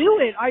couldn't do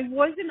it. I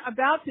wasn't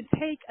about to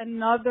take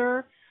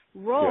another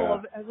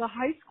role as a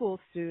high school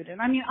student.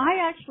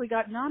 I actually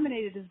got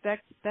nominated as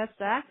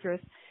Best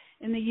Actress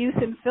in the Youth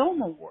in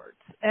Film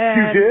Awards.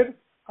 And you did?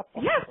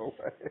 Yes. No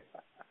way.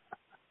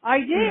 I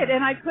did,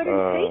 and I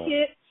couldn't take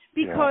it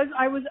because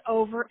I was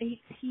over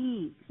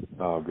 18.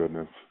 Oh,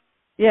 goodness.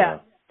 Yeah.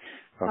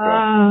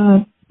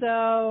 Okay.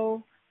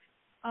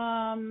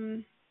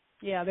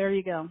 Yeah, there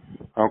you go.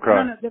 Okay. I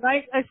don't know. Did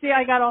I see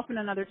I got off in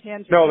another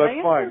tangent. No,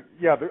 that's fine.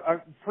 Yeah,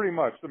 pretty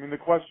much. I mean, the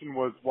question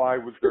was, why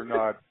was there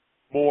not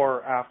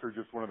more after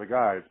just one of the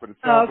guys? But it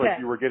sounds like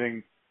you were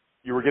getting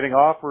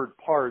offered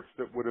parts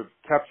that would have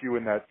kept you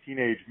in that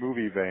teenage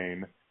movie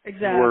vein.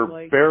 Exactly. You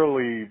were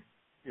barely,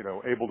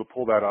 able to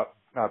pull that up.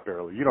 Not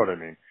barely. You know what I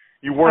mean?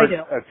 You weren't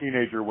a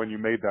teenager when you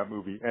made that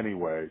movie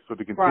anyway. So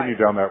to continue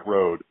down that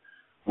road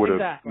would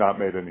have not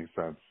made any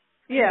sense.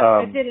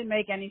 Yeah, it didn't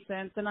make any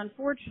sense. And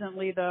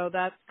unfortunately, though,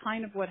 that's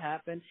kind of what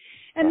happened.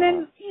 And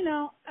then,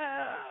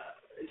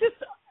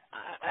 just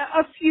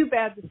a few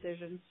bad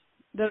decisions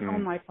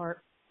on my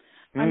part.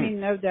 I mean,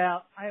 no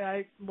doubt.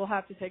 I will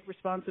have to take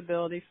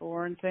responsibility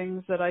for and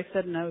things that I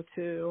said no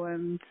to.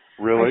 And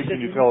really? Can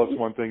you tell us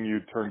one thing you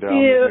turned down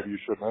that maybe you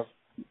shouldn't have?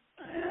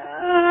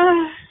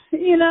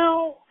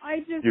 I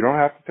just... You don't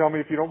have to tell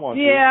me if you don't want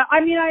to. Yeah, I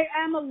mean, I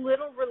am a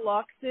little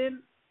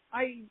reluctant.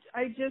 I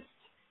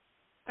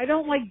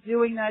don't like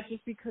doing that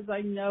just because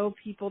I know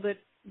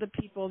the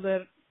people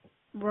that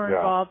were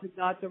involved and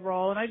got the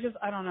role. And I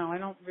don't know. I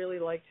don't really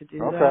like to do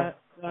that.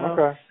 So.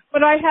 Okay.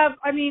 But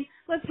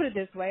let's put it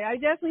this way. I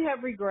definitely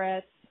have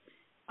regrets,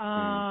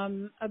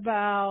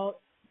 about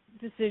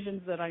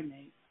decisions that I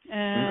made.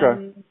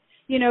 And,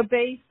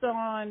 based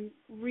on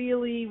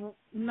really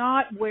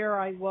not where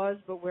I was,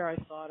 but where I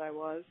thought I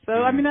was.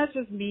 So, that's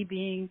just me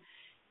being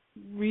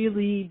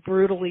really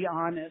brutally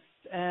honest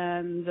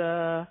and,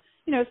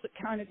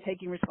 kind of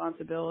taking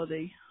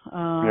responsibility.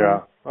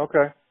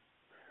 Okay.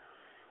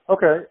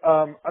 Okay.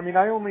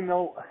 I only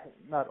know,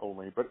 not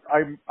only, but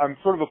I'm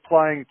sort of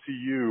applying to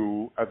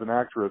you as an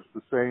actress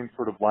the same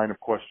sort of line of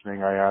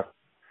questioning I ask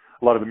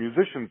a lot of the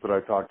musicians that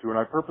I talk to, and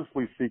I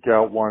purposely seek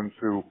out ones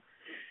who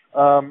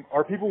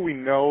are people we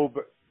know,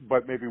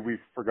 but maybe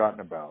we've forgotten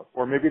about,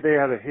 or maybe they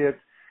had a hit.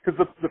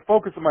 Because the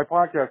focus of my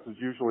podcast is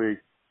usually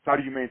how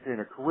do you maintain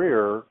a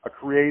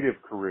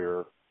creative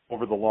career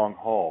over the long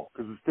haul,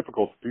 because it's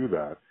difficult to do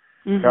that.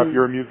 Mm-hmm. Now, if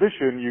you're a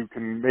musician, you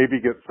can maybe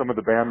get some of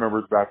the band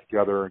members back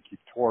together and keep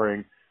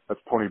touring.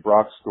 That's Tony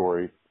Brock's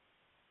story.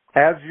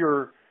 As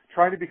you're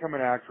trying to become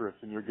an actress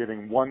and you're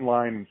getting one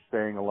line in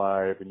Staying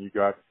Alive and you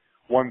got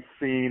one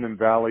scene in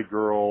Valley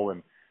Girl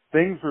and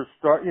things are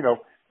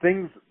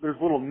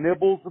there's little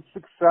nibbles of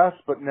success,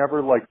 but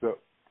never like the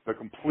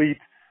complete,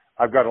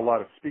 I've got a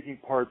lot of speaking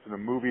parts in a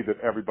movie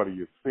that everybody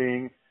is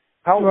seeing.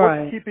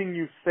 What's keeping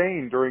you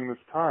sane during this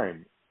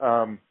time?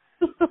 Who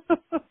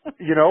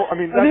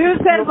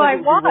says I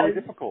was? Really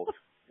difficult.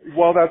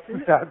 Well, that's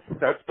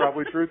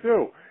probably true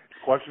too. It's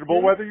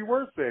questionable whether you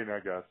were sane, I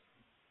guess.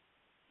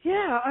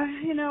 Yeah,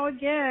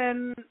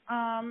 again,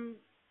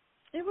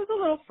 it was a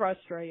little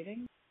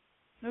frustrating.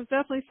 It was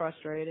definitely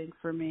frustrating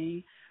for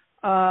me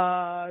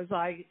as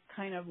I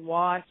kind of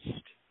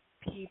watched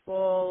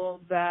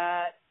people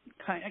that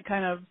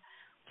kind of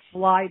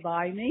fly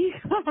by me.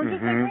 I'm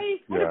just like,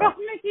 wait, what about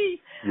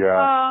me?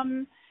 Yeah.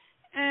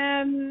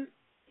 And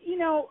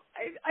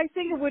I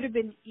think it would have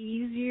been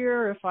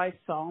easier if I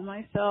saw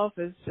myself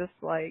as just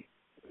like,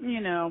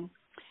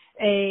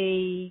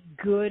 a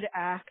good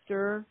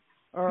actor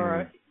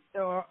or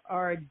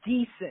a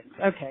decent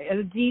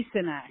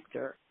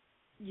actor.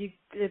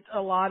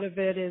 A lot of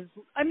it is,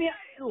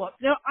 look,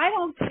 I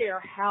don't care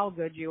how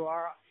good you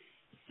are.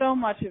 So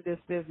much of this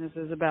business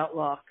is about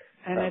luck.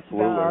 And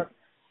Absolutely. It's about,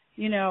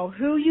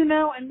 who you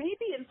know, and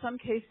maybe in some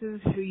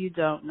cases who you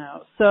don't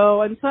know.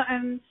 So, and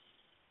in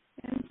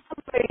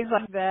some ways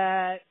like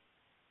that,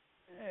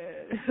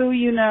 who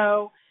you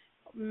know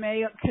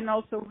can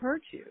also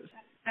hurt you.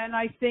 And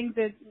I think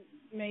that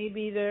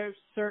maybe there's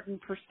certain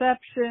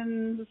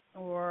perceptions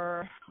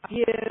or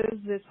ideas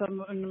that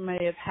someone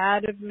may have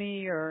had of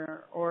me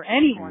or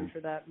anyone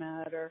for that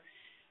matter,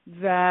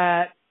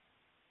 that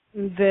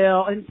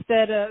they'll,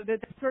 that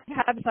sort of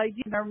have this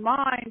idea in their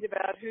mind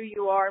about who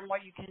you are and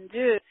what you can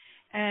do,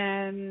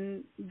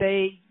 and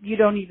you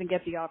don't even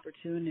get the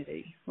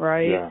opportunity,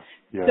 right?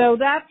 Yeah. So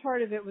that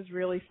part of it was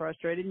really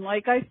frustrating.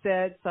 Like I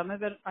said, some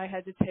of it I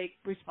had to take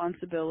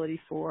responsibility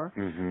for.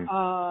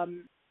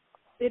 Mm-hmm.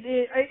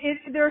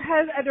 There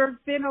have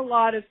been a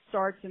lot of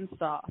starts and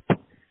stops.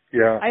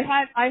 Yeah.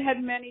 I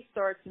had many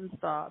starts and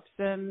stops,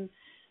 and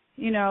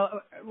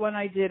when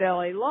I did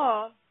LA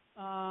Law,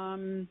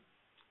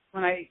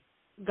 when I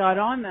got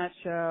on that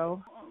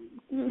show,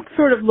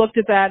 sort of looked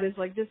at that as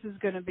like, this is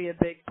going to be a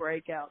big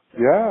breakout.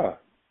 Yeah.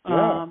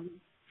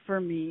 For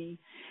me.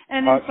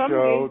 And hot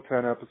show,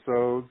 10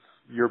 episodes.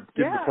 You're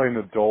getting to play an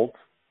adult.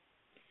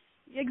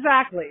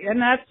 Exactly. And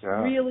that's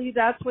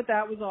what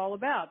that was all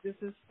about. This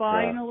is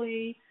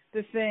finally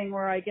the thing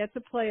where I get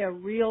to play a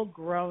real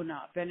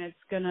grown-up, and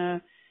it's going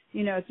to,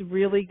 it's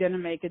really going to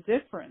make a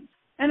difference.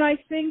 And I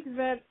think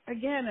that,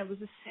 again, it was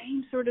the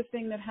same sort of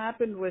thing that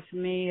happened with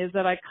me, is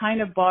that I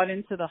kind of bought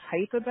into the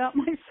hype about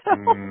myself.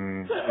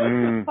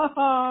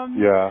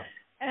 Yeah.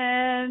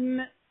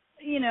 And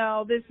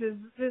this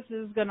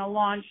is going to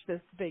launch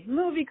this big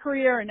movie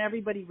career, and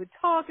everybody would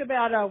talk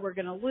about, oh, we're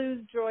going to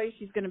lose Joyce,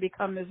 she's going to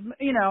become this,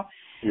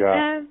 Yeah.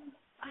 And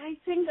I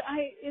think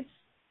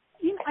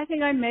I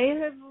think I may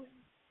have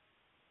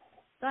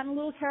gotten a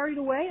little carried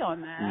away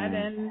on that,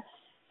 and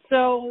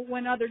so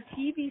when other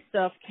TV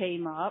stuff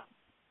came up,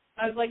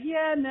 I was like,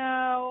 yeah,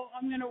 no,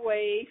 I'm going to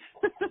wait.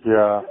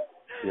 Yeah.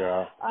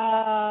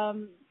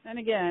 And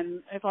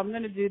again, if I'm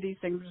going to do these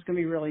things, I'm just going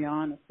to be really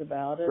honest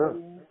about it.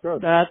 Sure.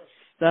 Good.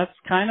 That's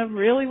kind of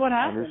really what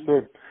happened.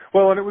 Understood.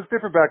 Well, and it was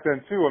different back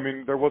then too. I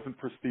mean, there wasn't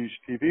prestige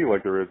TV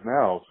like there is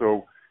now.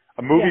 So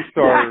a movie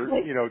star,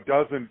 exactly.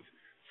 Doesn't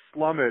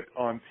slum it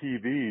on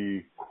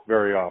TV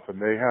very often.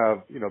 They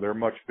have, they're a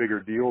much bigger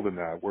deal than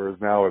that. Whereas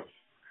now it's,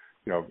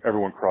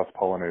 everyone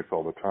cross-pollinates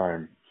all the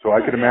time. So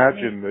I could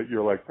imagine that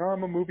you're like, no,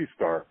 I'm a movie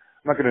star.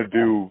 I'm not going to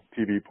do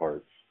TV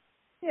parts.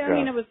 Yeah, I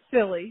mean, it was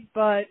silly,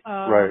 but...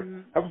 right.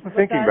 I was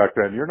thinking back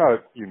then, you're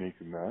not unique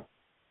in that.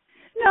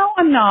 No,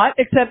 I'm not,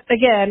 except,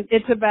 again,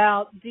 it's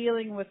about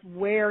dealing with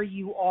where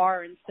you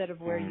are instead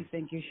of where you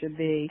think you should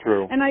be.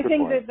 True. And I Good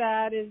think point.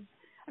 that is...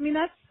 I mean,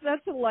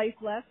 that's a life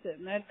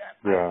lesson. That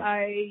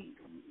I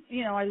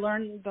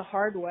learned the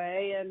hard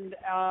way, and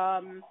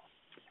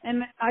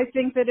I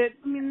think that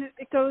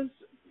it goes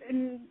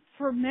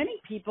for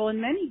many people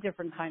in many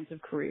different kinds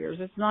of careers.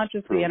 It's not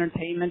just the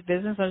entertainment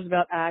business. It's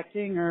about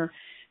acting or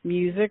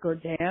music or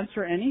dance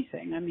or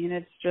anything. I mean,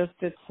 it's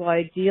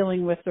like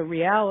dealing with the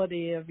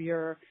reality of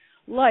your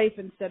life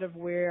instead of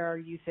where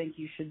you think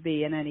you should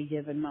be in any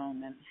given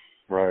moment.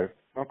 Right.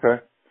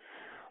 Okay.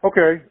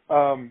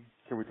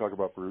 Can we talk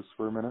about Bruce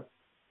for a minute?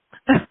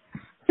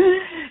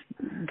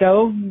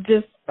 Go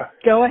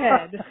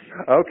ahead.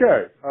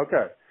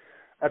 Okay.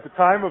 At the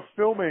time of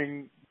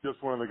filming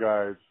Just One of the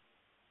Guys,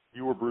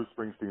 you were Bruce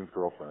Springsteen's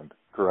girlfriend,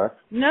 correct?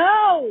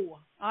 No,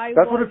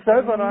 That's what it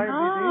says on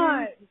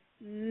IMDb?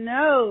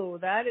 No,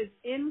 that is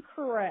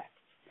incorrect.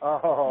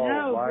 Oh,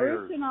 no, liars.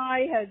 Bruce and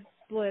I had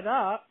split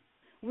up.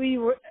 We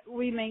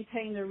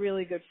maintained a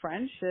really good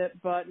friendship,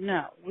 but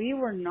no, we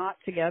were not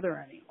together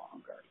any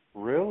longer.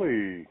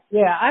 Really?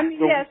 Yeah, I mean,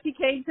 yes, he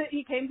came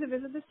to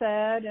visit the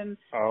set, and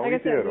like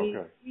I said,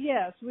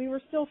 yes, we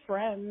were still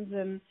friends,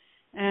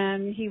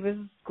 and he was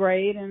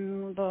great,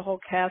 and the whole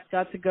cast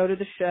got to go to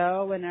the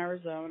show in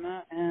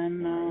Arizona,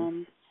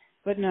 and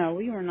but no,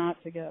 we were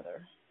not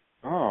together.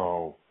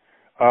 Oh,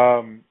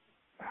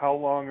 how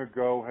long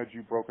ago had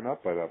you broken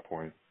up by that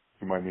point?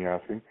 Do you mind me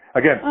asking?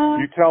 Again,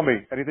 you tell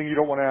me anything you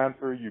don't want to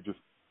answer. You just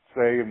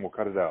say, and we'll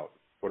cut it out.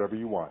 Whatever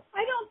you want.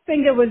 I don't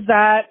think it was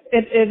that.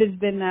 It has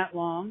been that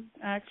long,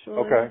 actually.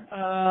 Okay.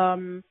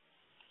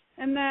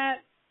 And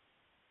that.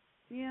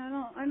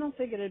 Yeah, I don't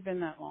think it had been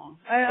that long.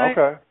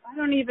 Okay. I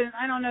don't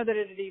know that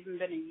it had even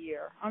been a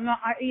year. I'm not.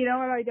 You know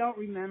what? I don't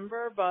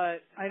remember,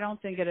 but I don't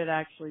think it had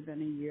actually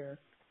been a year.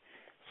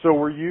 So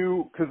were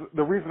you? Because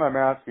the reason I'm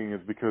asking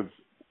is because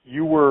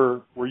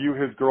were you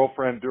his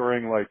girlfriend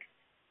during like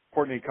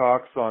Courtney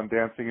Cox on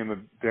Dancing in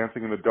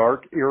the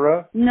Dark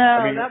era?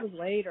 No, that was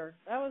later.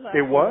 That was actually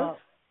it was.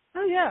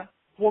 Oh yeah.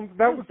 Well,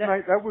 that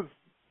was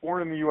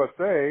Born in the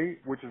USA,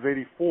 which is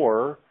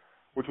 '84,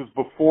 which was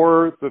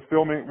before the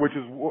filming. Which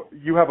is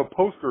you have a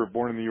poster of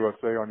Born in the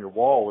USA on your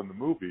wall in the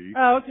movie.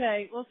 Oh,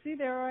 okay. Well, see,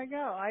 there I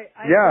go.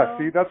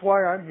 See, that's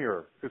why I'm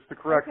here, is to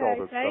correct all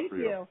this stuff for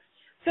you. Thank you.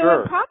 So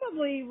it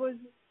probably was.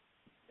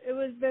 It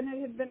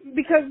had been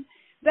because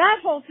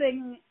that whole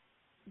thing,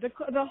 the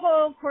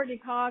whole Courtney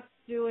Cox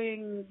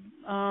doing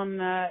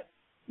that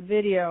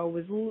video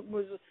was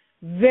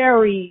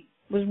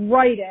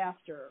right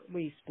after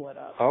we split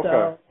up.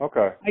 Okay.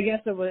 I guess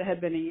it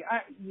had been a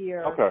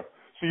year. Okay.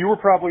 So you were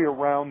probably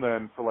around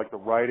then for like the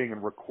writing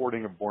and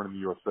recording of Born in the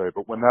USA,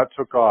 but when that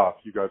took off,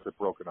 you guys had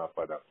broken up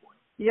by that point.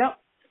 Yep.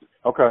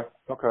 Okay.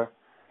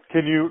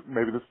 Can you,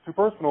 maybe this is too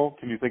personal,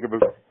 can you think of a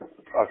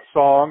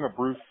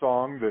Bruce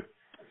song that...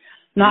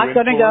 Not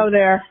going to go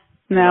there.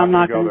 No, I'm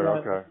not going to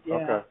go there. Yeah.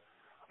 Okay.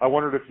 I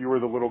wondered if you were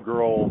the little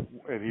girl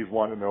and he's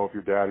wanting to know if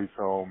your daddy's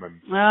home and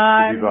if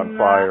he's on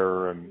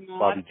fire and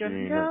Bobby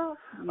Jean. Go.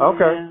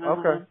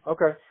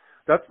 Okay.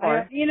 That's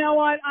fine. You know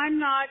what? I'm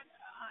not,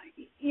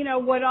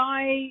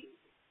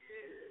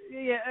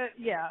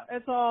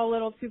 it's all a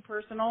little too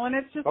personal, and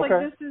it's just like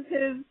this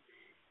is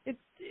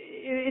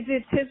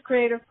it's his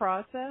creative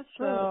process,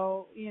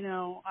 so,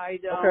 I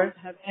don't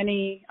have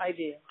any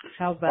idea.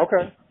 How's that?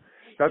 Okay.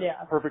 That's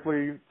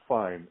perfectly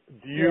fine.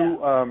 Do you,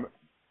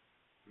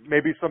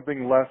 maybe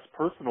something less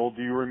personal,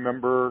 do you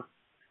remember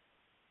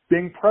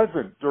being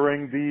present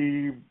during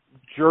the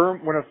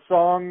when a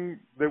song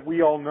that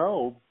we all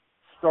know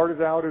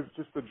started out as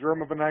just the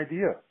germ of an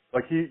idea?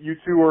 Like you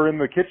two are in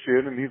the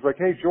kitchen and he's like,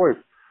 hey, Joyce,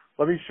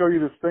 let me show you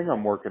this thing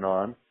I'm working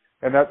on.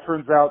 And that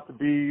turns out to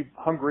be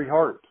Hungry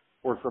Heart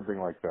or something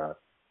like that.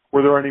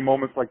 Were there any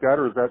moments like that,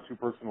 or is that too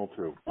personal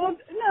too? Well,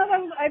 no, that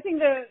was, I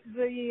think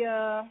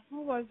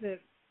what was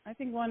it? I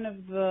think one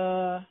of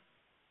the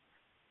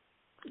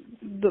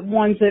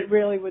ones that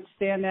really would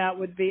stand out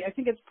would be, I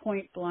think it's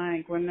Point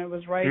Blank, when it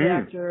was right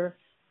after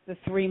the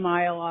 3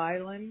 Mile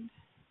Island.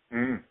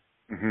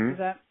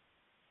 Mm-hmm.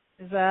 Is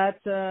that,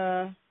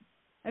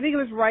 I think it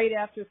was right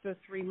after the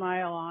 3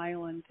 Mile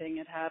Island thing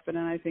had happened,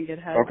 and I think it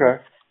had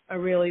a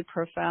really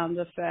profound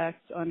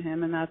effect on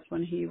him, and that's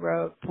when he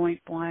wrote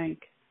Point Blank.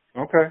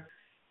 Okay.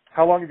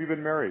 How long have you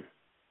been married?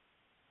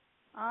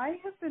 I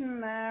have been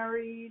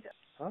married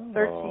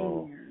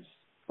 13 years.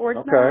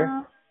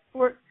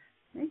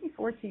 Maybe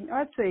 14.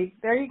 Let's see.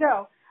 There you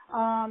go.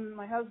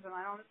 My husband,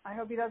 I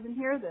hope he doesn't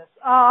hear this.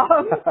 I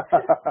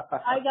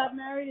got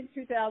married in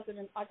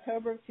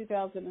October of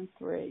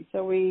 2003.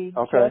 So we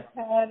just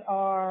had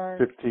our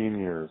 15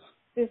 years.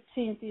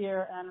 15th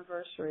year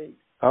anniversary.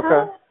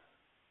 Okay.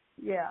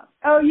 Yeah.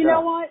 Oh, you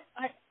know what?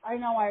 I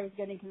know I was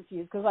getting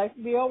confused because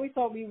we always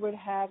thought we would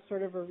have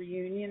sort of a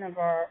reunion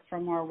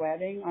from our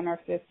wedding on our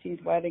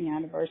 15th wedding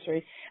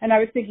anniversary, and I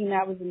was thinking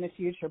that was in the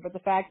future. But the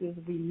fact is,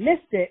 we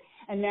missed it,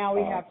 and now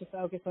we have to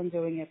focus on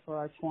doing it for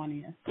our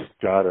 20th.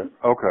 Got it.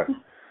 Okay.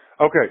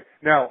 Okay.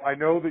 Now I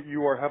know that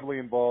you are heavily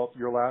involved.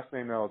 Your last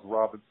name now is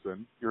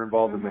Robinson. You're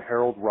involved in the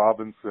Harold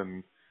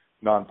Robinson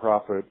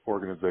nonprofit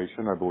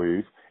organization, I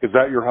believe. Is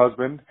that your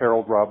husband,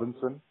 Harold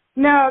Robinson?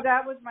 No,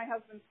 that was my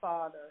husband's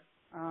father.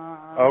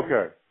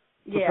 Okay.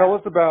 So tell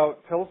us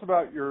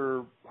about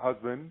your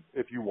husband,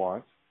 if you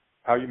want,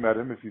 how you met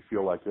him, if you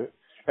feel like it.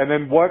 And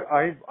then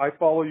I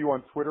follow you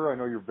on Twitter. I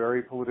know you're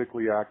very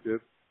politically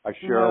active. I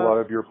share a lot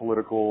of your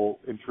political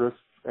interests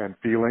and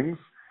feelings.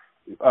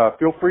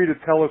 Feel free to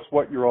tell us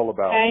what you're all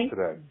about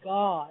today. Thank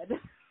God.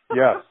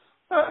 Yes.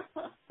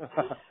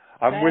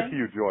 I'm with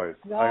you, Joyce.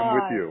 God. I'm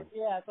with you.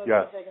 Yeah,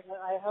 yes.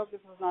 I hope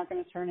this is not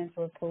going to turn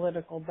into a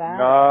political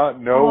battle.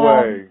 No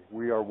way.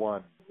 We are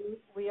one.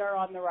 We are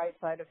on the right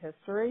side of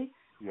history.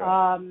 Yes.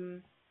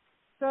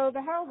 So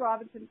the Harold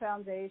Robinson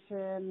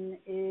Foundation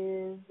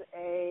is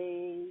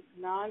a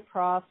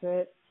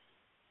nonprofit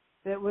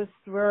that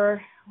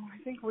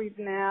I think we've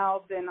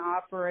now been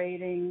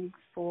operating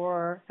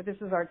this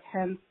is our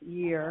 10th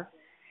year.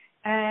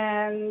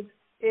 And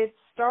it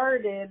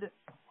started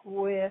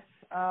with,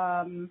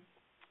 and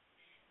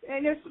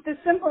it's the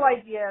simple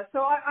idea. So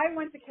I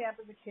went to camp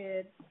as a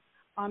kid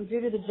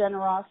due to the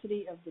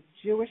generosity of the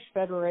Jewish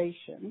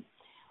Federation.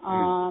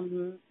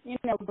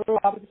 Grew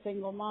up with a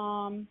single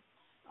mom,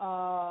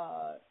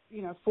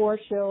 4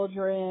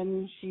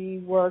 children. She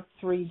worked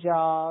 3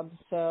 jobs.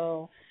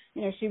 So,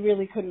 she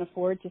really couldn't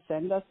afford to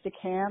send us to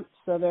camp.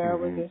 So there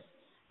was this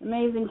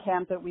amazing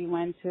camp that we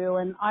went to.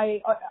 And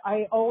I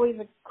always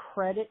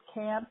credit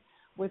camp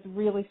with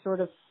really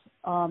sort of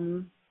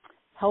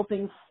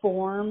helping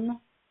form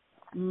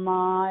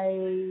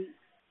my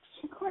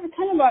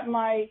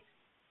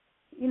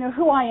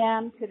who I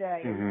am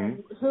today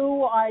and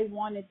who I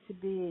wanted to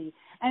be.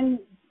 And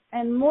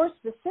more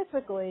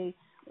specifically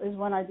is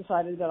when I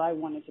decided that I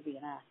wanted to be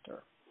an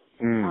actor,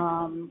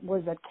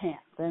 was at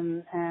camp.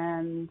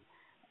 And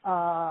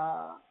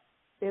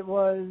it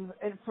was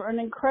an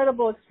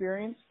incredible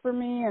experience for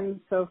me. And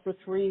so for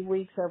 3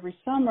 weeks every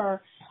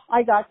summer,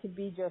 I got to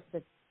be just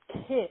a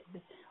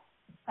kid.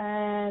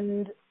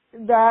 And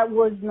that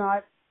was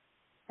not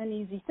an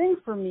easy thing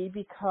for me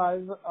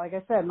because, like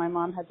I said, my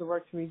mom had to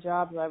work 3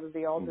 jobs. I was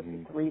the oldest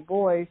of 3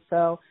 boys,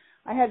 so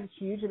I had a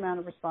huge amount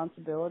of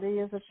responsibility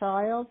as a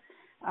child,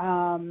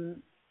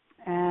 and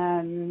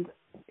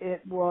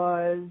it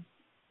was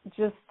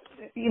just,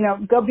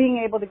 being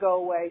able to go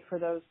away for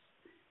those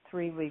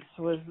 3 weeks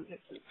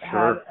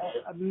had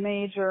a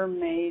major,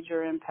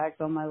 major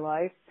impact on my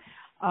life.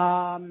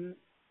 And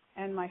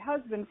my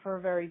husband, for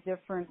very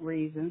different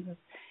reasons,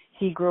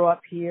 he grew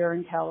up here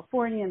in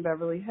California in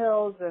Beverly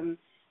Hills, and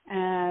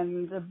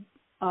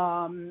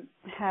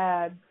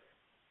had,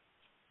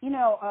 he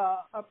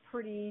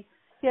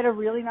had a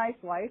really nice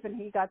life, and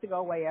he got to go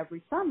away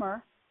every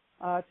summer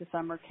to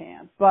summer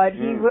camp. But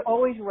he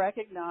always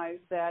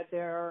recognized that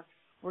there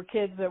were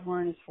kids that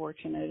weren't as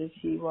fortunate as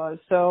he was.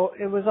 So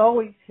it was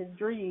always his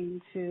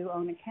dream to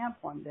own a camp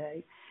one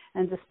day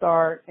and to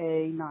start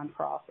a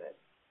nonprofit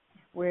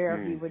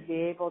where he would be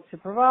able to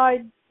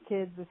provide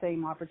kids the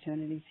same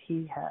opportunities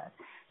he had.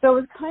 So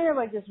it was kind of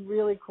like this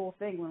really cool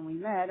thing when we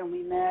met, and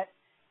we met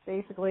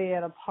basically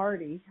at a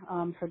party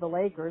for the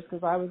Lakers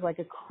because I was like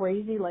a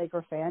crazy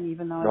Laker fan,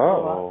 even though I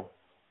grew up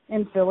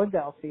in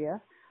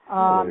Philadelphia.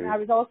 I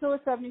was also a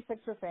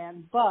 76er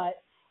fan,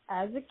 but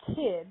as a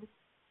kid,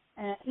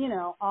 I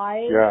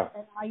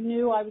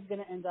knew I was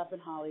going to end up in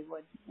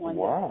Hollywood one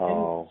day.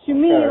 And to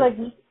me,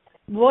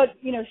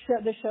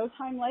 the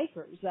Showtime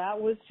Lakers, that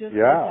was just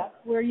that's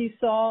where you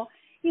saw,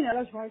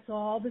 that's where I saw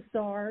all the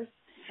stars.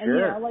 And,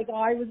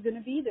 I was going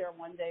to be there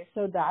one day.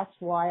 So that's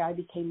why I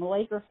became a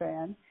Laker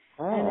fan.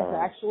 And it's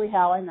actually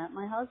how I met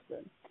my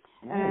husband.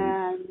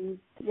 And,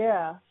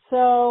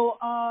 so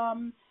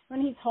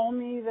when he told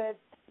me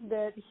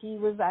that he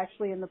was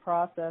actually in the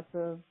process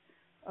of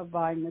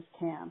buying this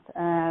camp,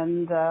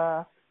 and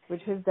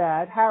which his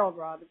dad, Harold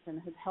Robinson,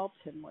 had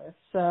helped him with.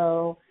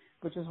 So,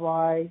 which is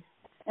why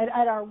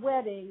at our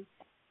wedding,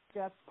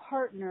 Jeff's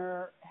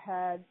partner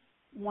had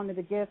one of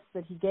the gifts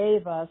that he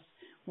gave us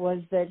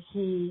was that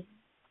he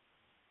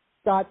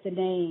got the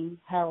name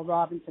Harold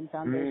Robinson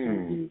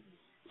Foundation.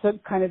 He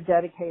kind of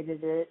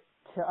dedicated it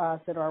to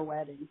us at our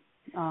wedding.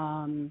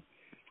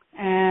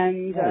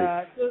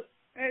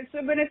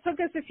 But it took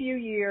us a few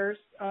years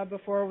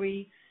before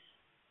we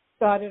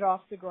got it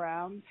off the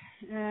ground,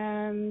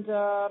 and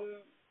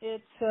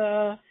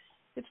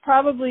it's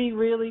probably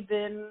really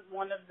been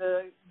one of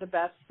the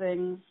best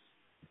things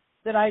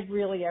that I've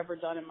really ever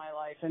done in my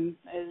life, and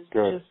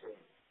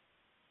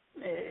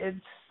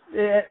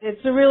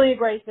it's a really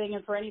great thing.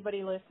 And for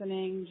anybody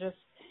listening, just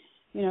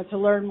to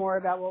learn more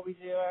about what we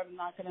do, I'm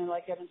not going to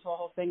get into a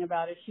whole thing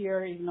about it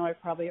here, even though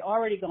I've probably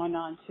already gone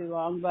on too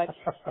long. But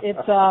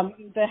it's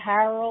the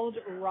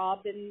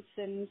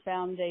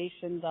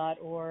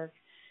HaroldRobinsonFoundation.org,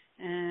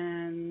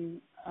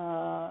 and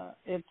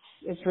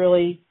it's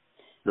really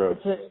good.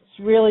 It's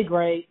really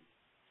great.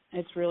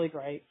 It's really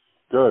great.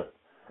 Good.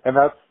 And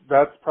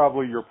that's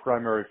probably your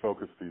primary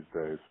focus these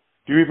days.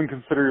 Do you even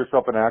consider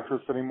yourself an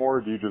actress anymore,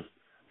 or do you just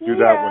do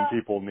that when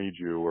people need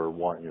you or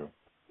want you?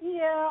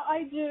 Yeah,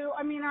 I do.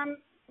 I mean,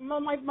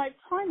 my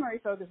primary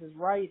focus is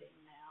writing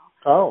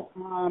now. Oh.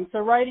 So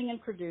writing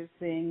and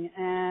producing,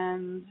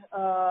 and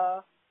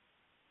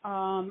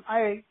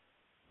I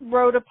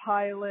wrote a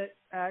pilot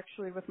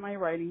actually with my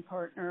writing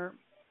partner,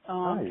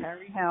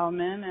 Carrie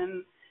Howman,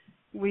 and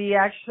we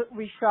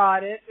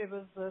shot it. It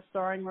was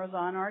starring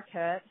Rosanna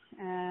Arquette,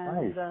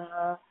 and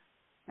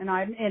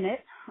I'm in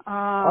it.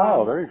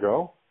 There you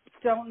go.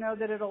 Don't know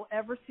that it'll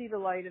ever see the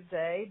light of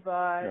day,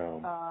 but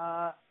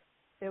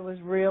it was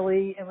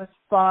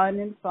fun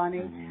and funny.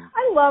 Mm-hmm.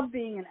 I love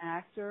being an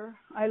actor.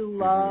 I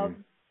love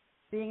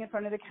being in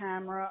front of the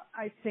camera.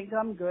 I think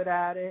I'm good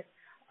at it.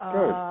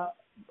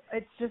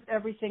 It's just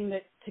everything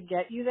to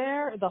get you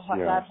there.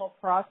 That whole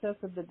process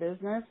of the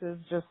business is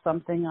just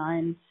something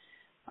I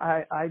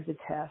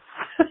detest.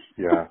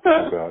 Yeah,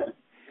 I bet.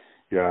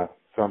 Yeah,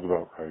 sounds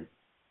about right.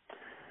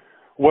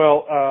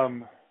 Well,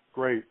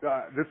 great.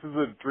 This is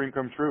a dream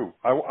come true.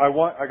 I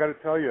got to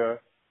tell you,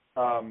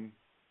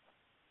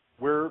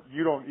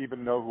 you don't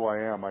even know who I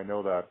am. I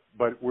know that,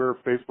 but we're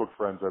Facebook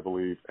friends, I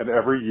believe. And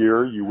every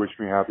year you wish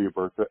me happy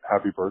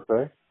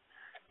birthday,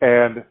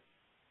 and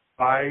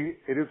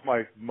it is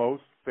my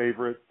most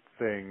favorite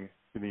thing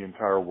in the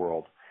entire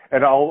world.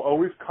 And I'll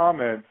always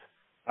comment,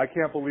 I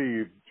can't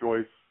believe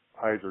Joyce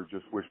Hyser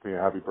just wished me a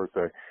happy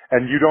birthday.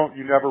 And you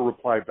never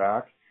reply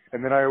back.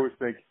 And then I always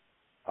think,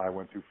 I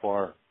went too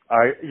far.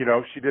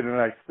 She did a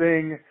nice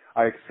thing.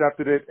 I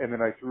accepted it, and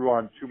then I threw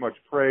on too much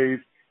praise,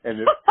 and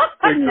it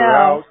freaked her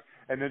out.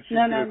 And then she's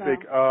going to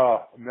think,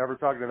 oh, I'm never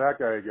talking to that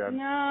guy again.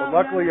 But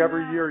luckily,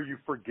 every year you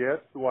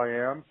forget who I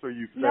am, so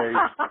you say,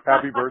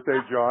 happy birthday,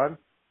 John.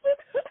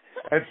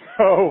 And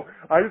so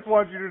I just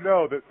want you to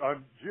know that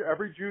on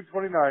every June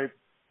 29th,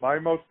 my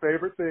most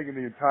favorite thing in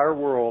the entire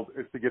world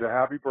is to get a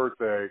happy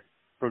birthday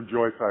from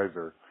Joyce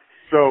Hyser.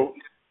 So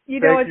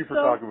thank you for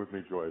talking with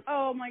me, Joyce.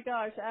 Oh, my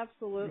gosh,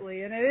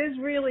 absolutely. And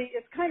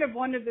it's kind of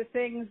one of the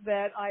things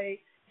that I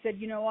said,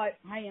 you know what,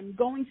 I am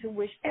going to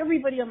wish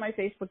everybody on my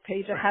Facebook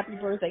page a happy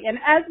birthday. And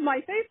as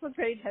my Facebook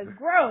page has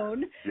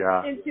grown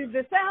into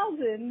the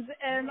thousands,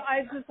 and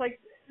I just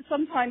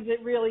sometimes it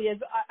really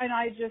is, and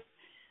I just,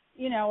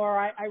 or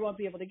I won't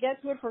be able to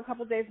get to it for a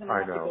couple of days, and I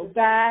have to go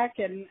back.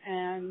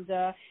 And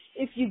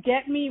if you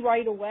get me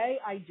right away,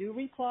 I do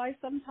reply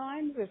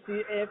sometimes.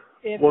 You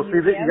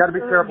got to be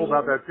careful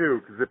about that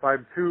too, because if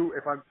I'm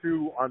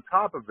too on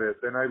top of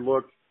it, then I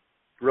look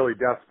really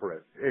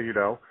desperate.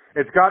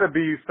 It's got to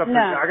be something.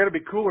 No. I got to be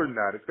cooler than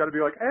that. It's got to be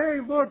like,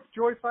 hey, look,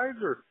 Joyce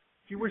Hyser,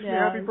 she wished me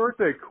happy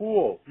birthday.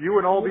 Cool. You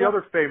and all the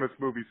other famous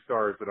movie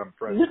stars that I'm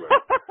friends with.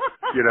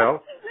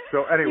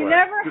 So anyway,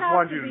 just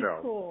wanted you to know.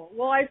 Cool.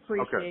 Well, I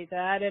appreciate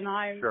that, and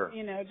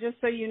just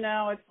so you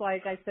know, it's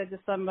like I said to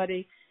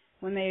somebody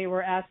when they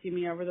were asking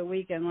me over the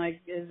weekend,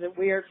 is it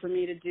weird for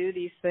me to do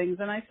these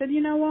things? And I said,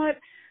 you know what?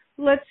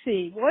 Let's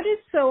see. What is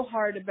so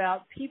hard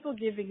about people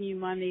giving you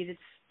money to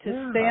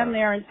stand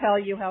there and tell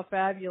you how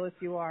fabulous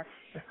you are?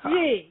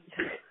 Gee,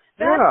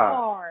 that's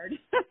hard.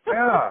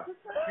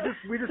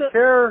 We just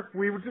care.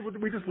 We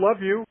just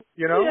love you.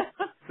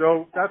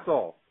 So that's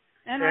all.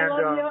 And I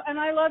love you, and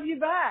I love you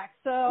back.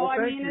 So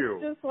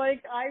it's just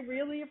I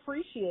really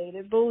appreciate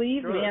it.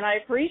 Believe me, and I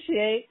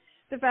appreciate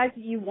the fact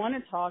that you want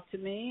to talk to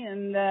me,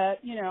 and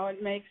that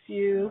it makes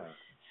you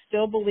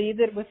still believe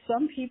that with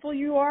some people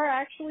you are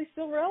actually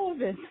still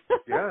relevant.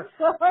 Yes,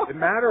 it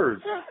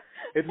matters.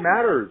 It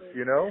matters.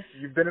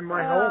 You've been in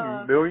my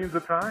home millions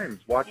of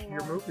times watching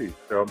your movies.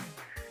 So,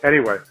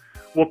 anyway,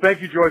 well,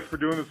 thank you, Joyce, for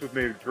doing this with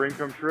me. Dream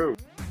come true.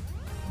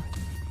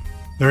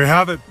 There you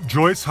have it,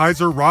 Joyce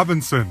Hyser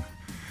Robinson.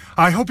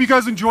 I hope you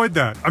guys enjoyed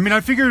that. I mean,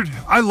 I figured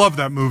I love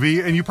that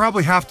movie, and you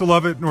probably have to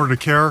love it in order to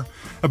care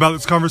about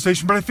this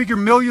conversation, but I figure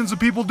millions of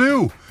people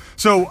do.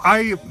 So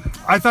I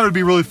thought it'd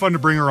be really fun to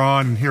bring her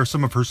on and hear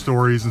some of her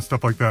stories and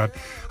stuff like that.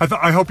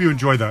 I hope you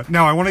enjoyed that.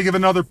 Now, I want to give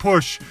another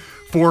push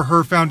for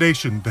her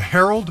foundation, the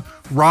Harold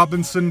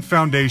Robinson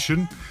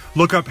Foundation.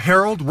 Look up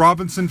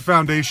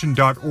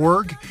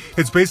HaroldRobinsonFoundation.org.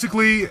 It's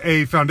basically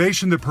a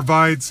foundation that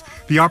provides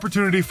the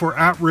opportunity for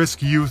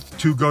at-risk youth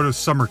to go to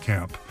summer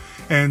camp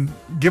and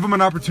give them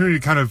an opportunity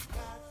to kind of,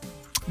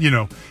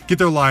 get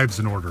their lives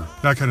in order,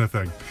 that kind of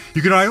thing.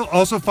 You can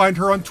also find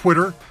her on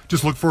Twitter.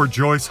 Just look for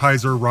Joyce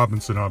Hyser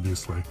Robinson,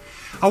 obviously.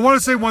 I want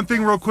to say one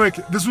thing real quick.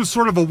 This was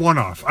sort of a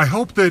one-off. I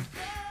hope that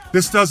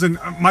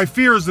my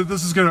fear is that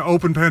this is going to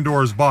open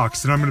Pandora's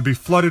box and I'm going to be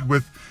flooded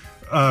with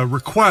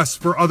requests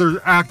for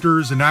other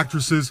actors and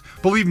actresses.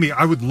 Believe me,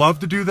 I would love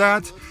to do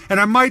that. And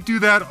I might do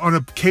that on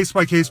a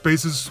case-by-case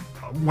basis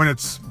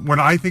when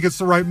I think it's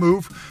the right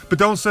move. But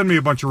don't send me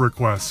a bunch of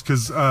requests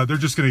because they're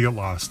just going to get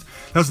lost.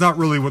 That's not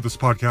really what this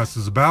podcast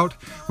is about.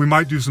 We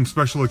might do some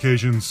special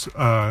occasions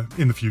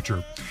in the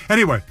future.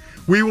 Anyway,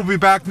 we will be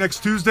back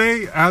next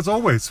Tuesday. As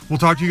always, we'll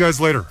talk to you guys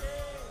later.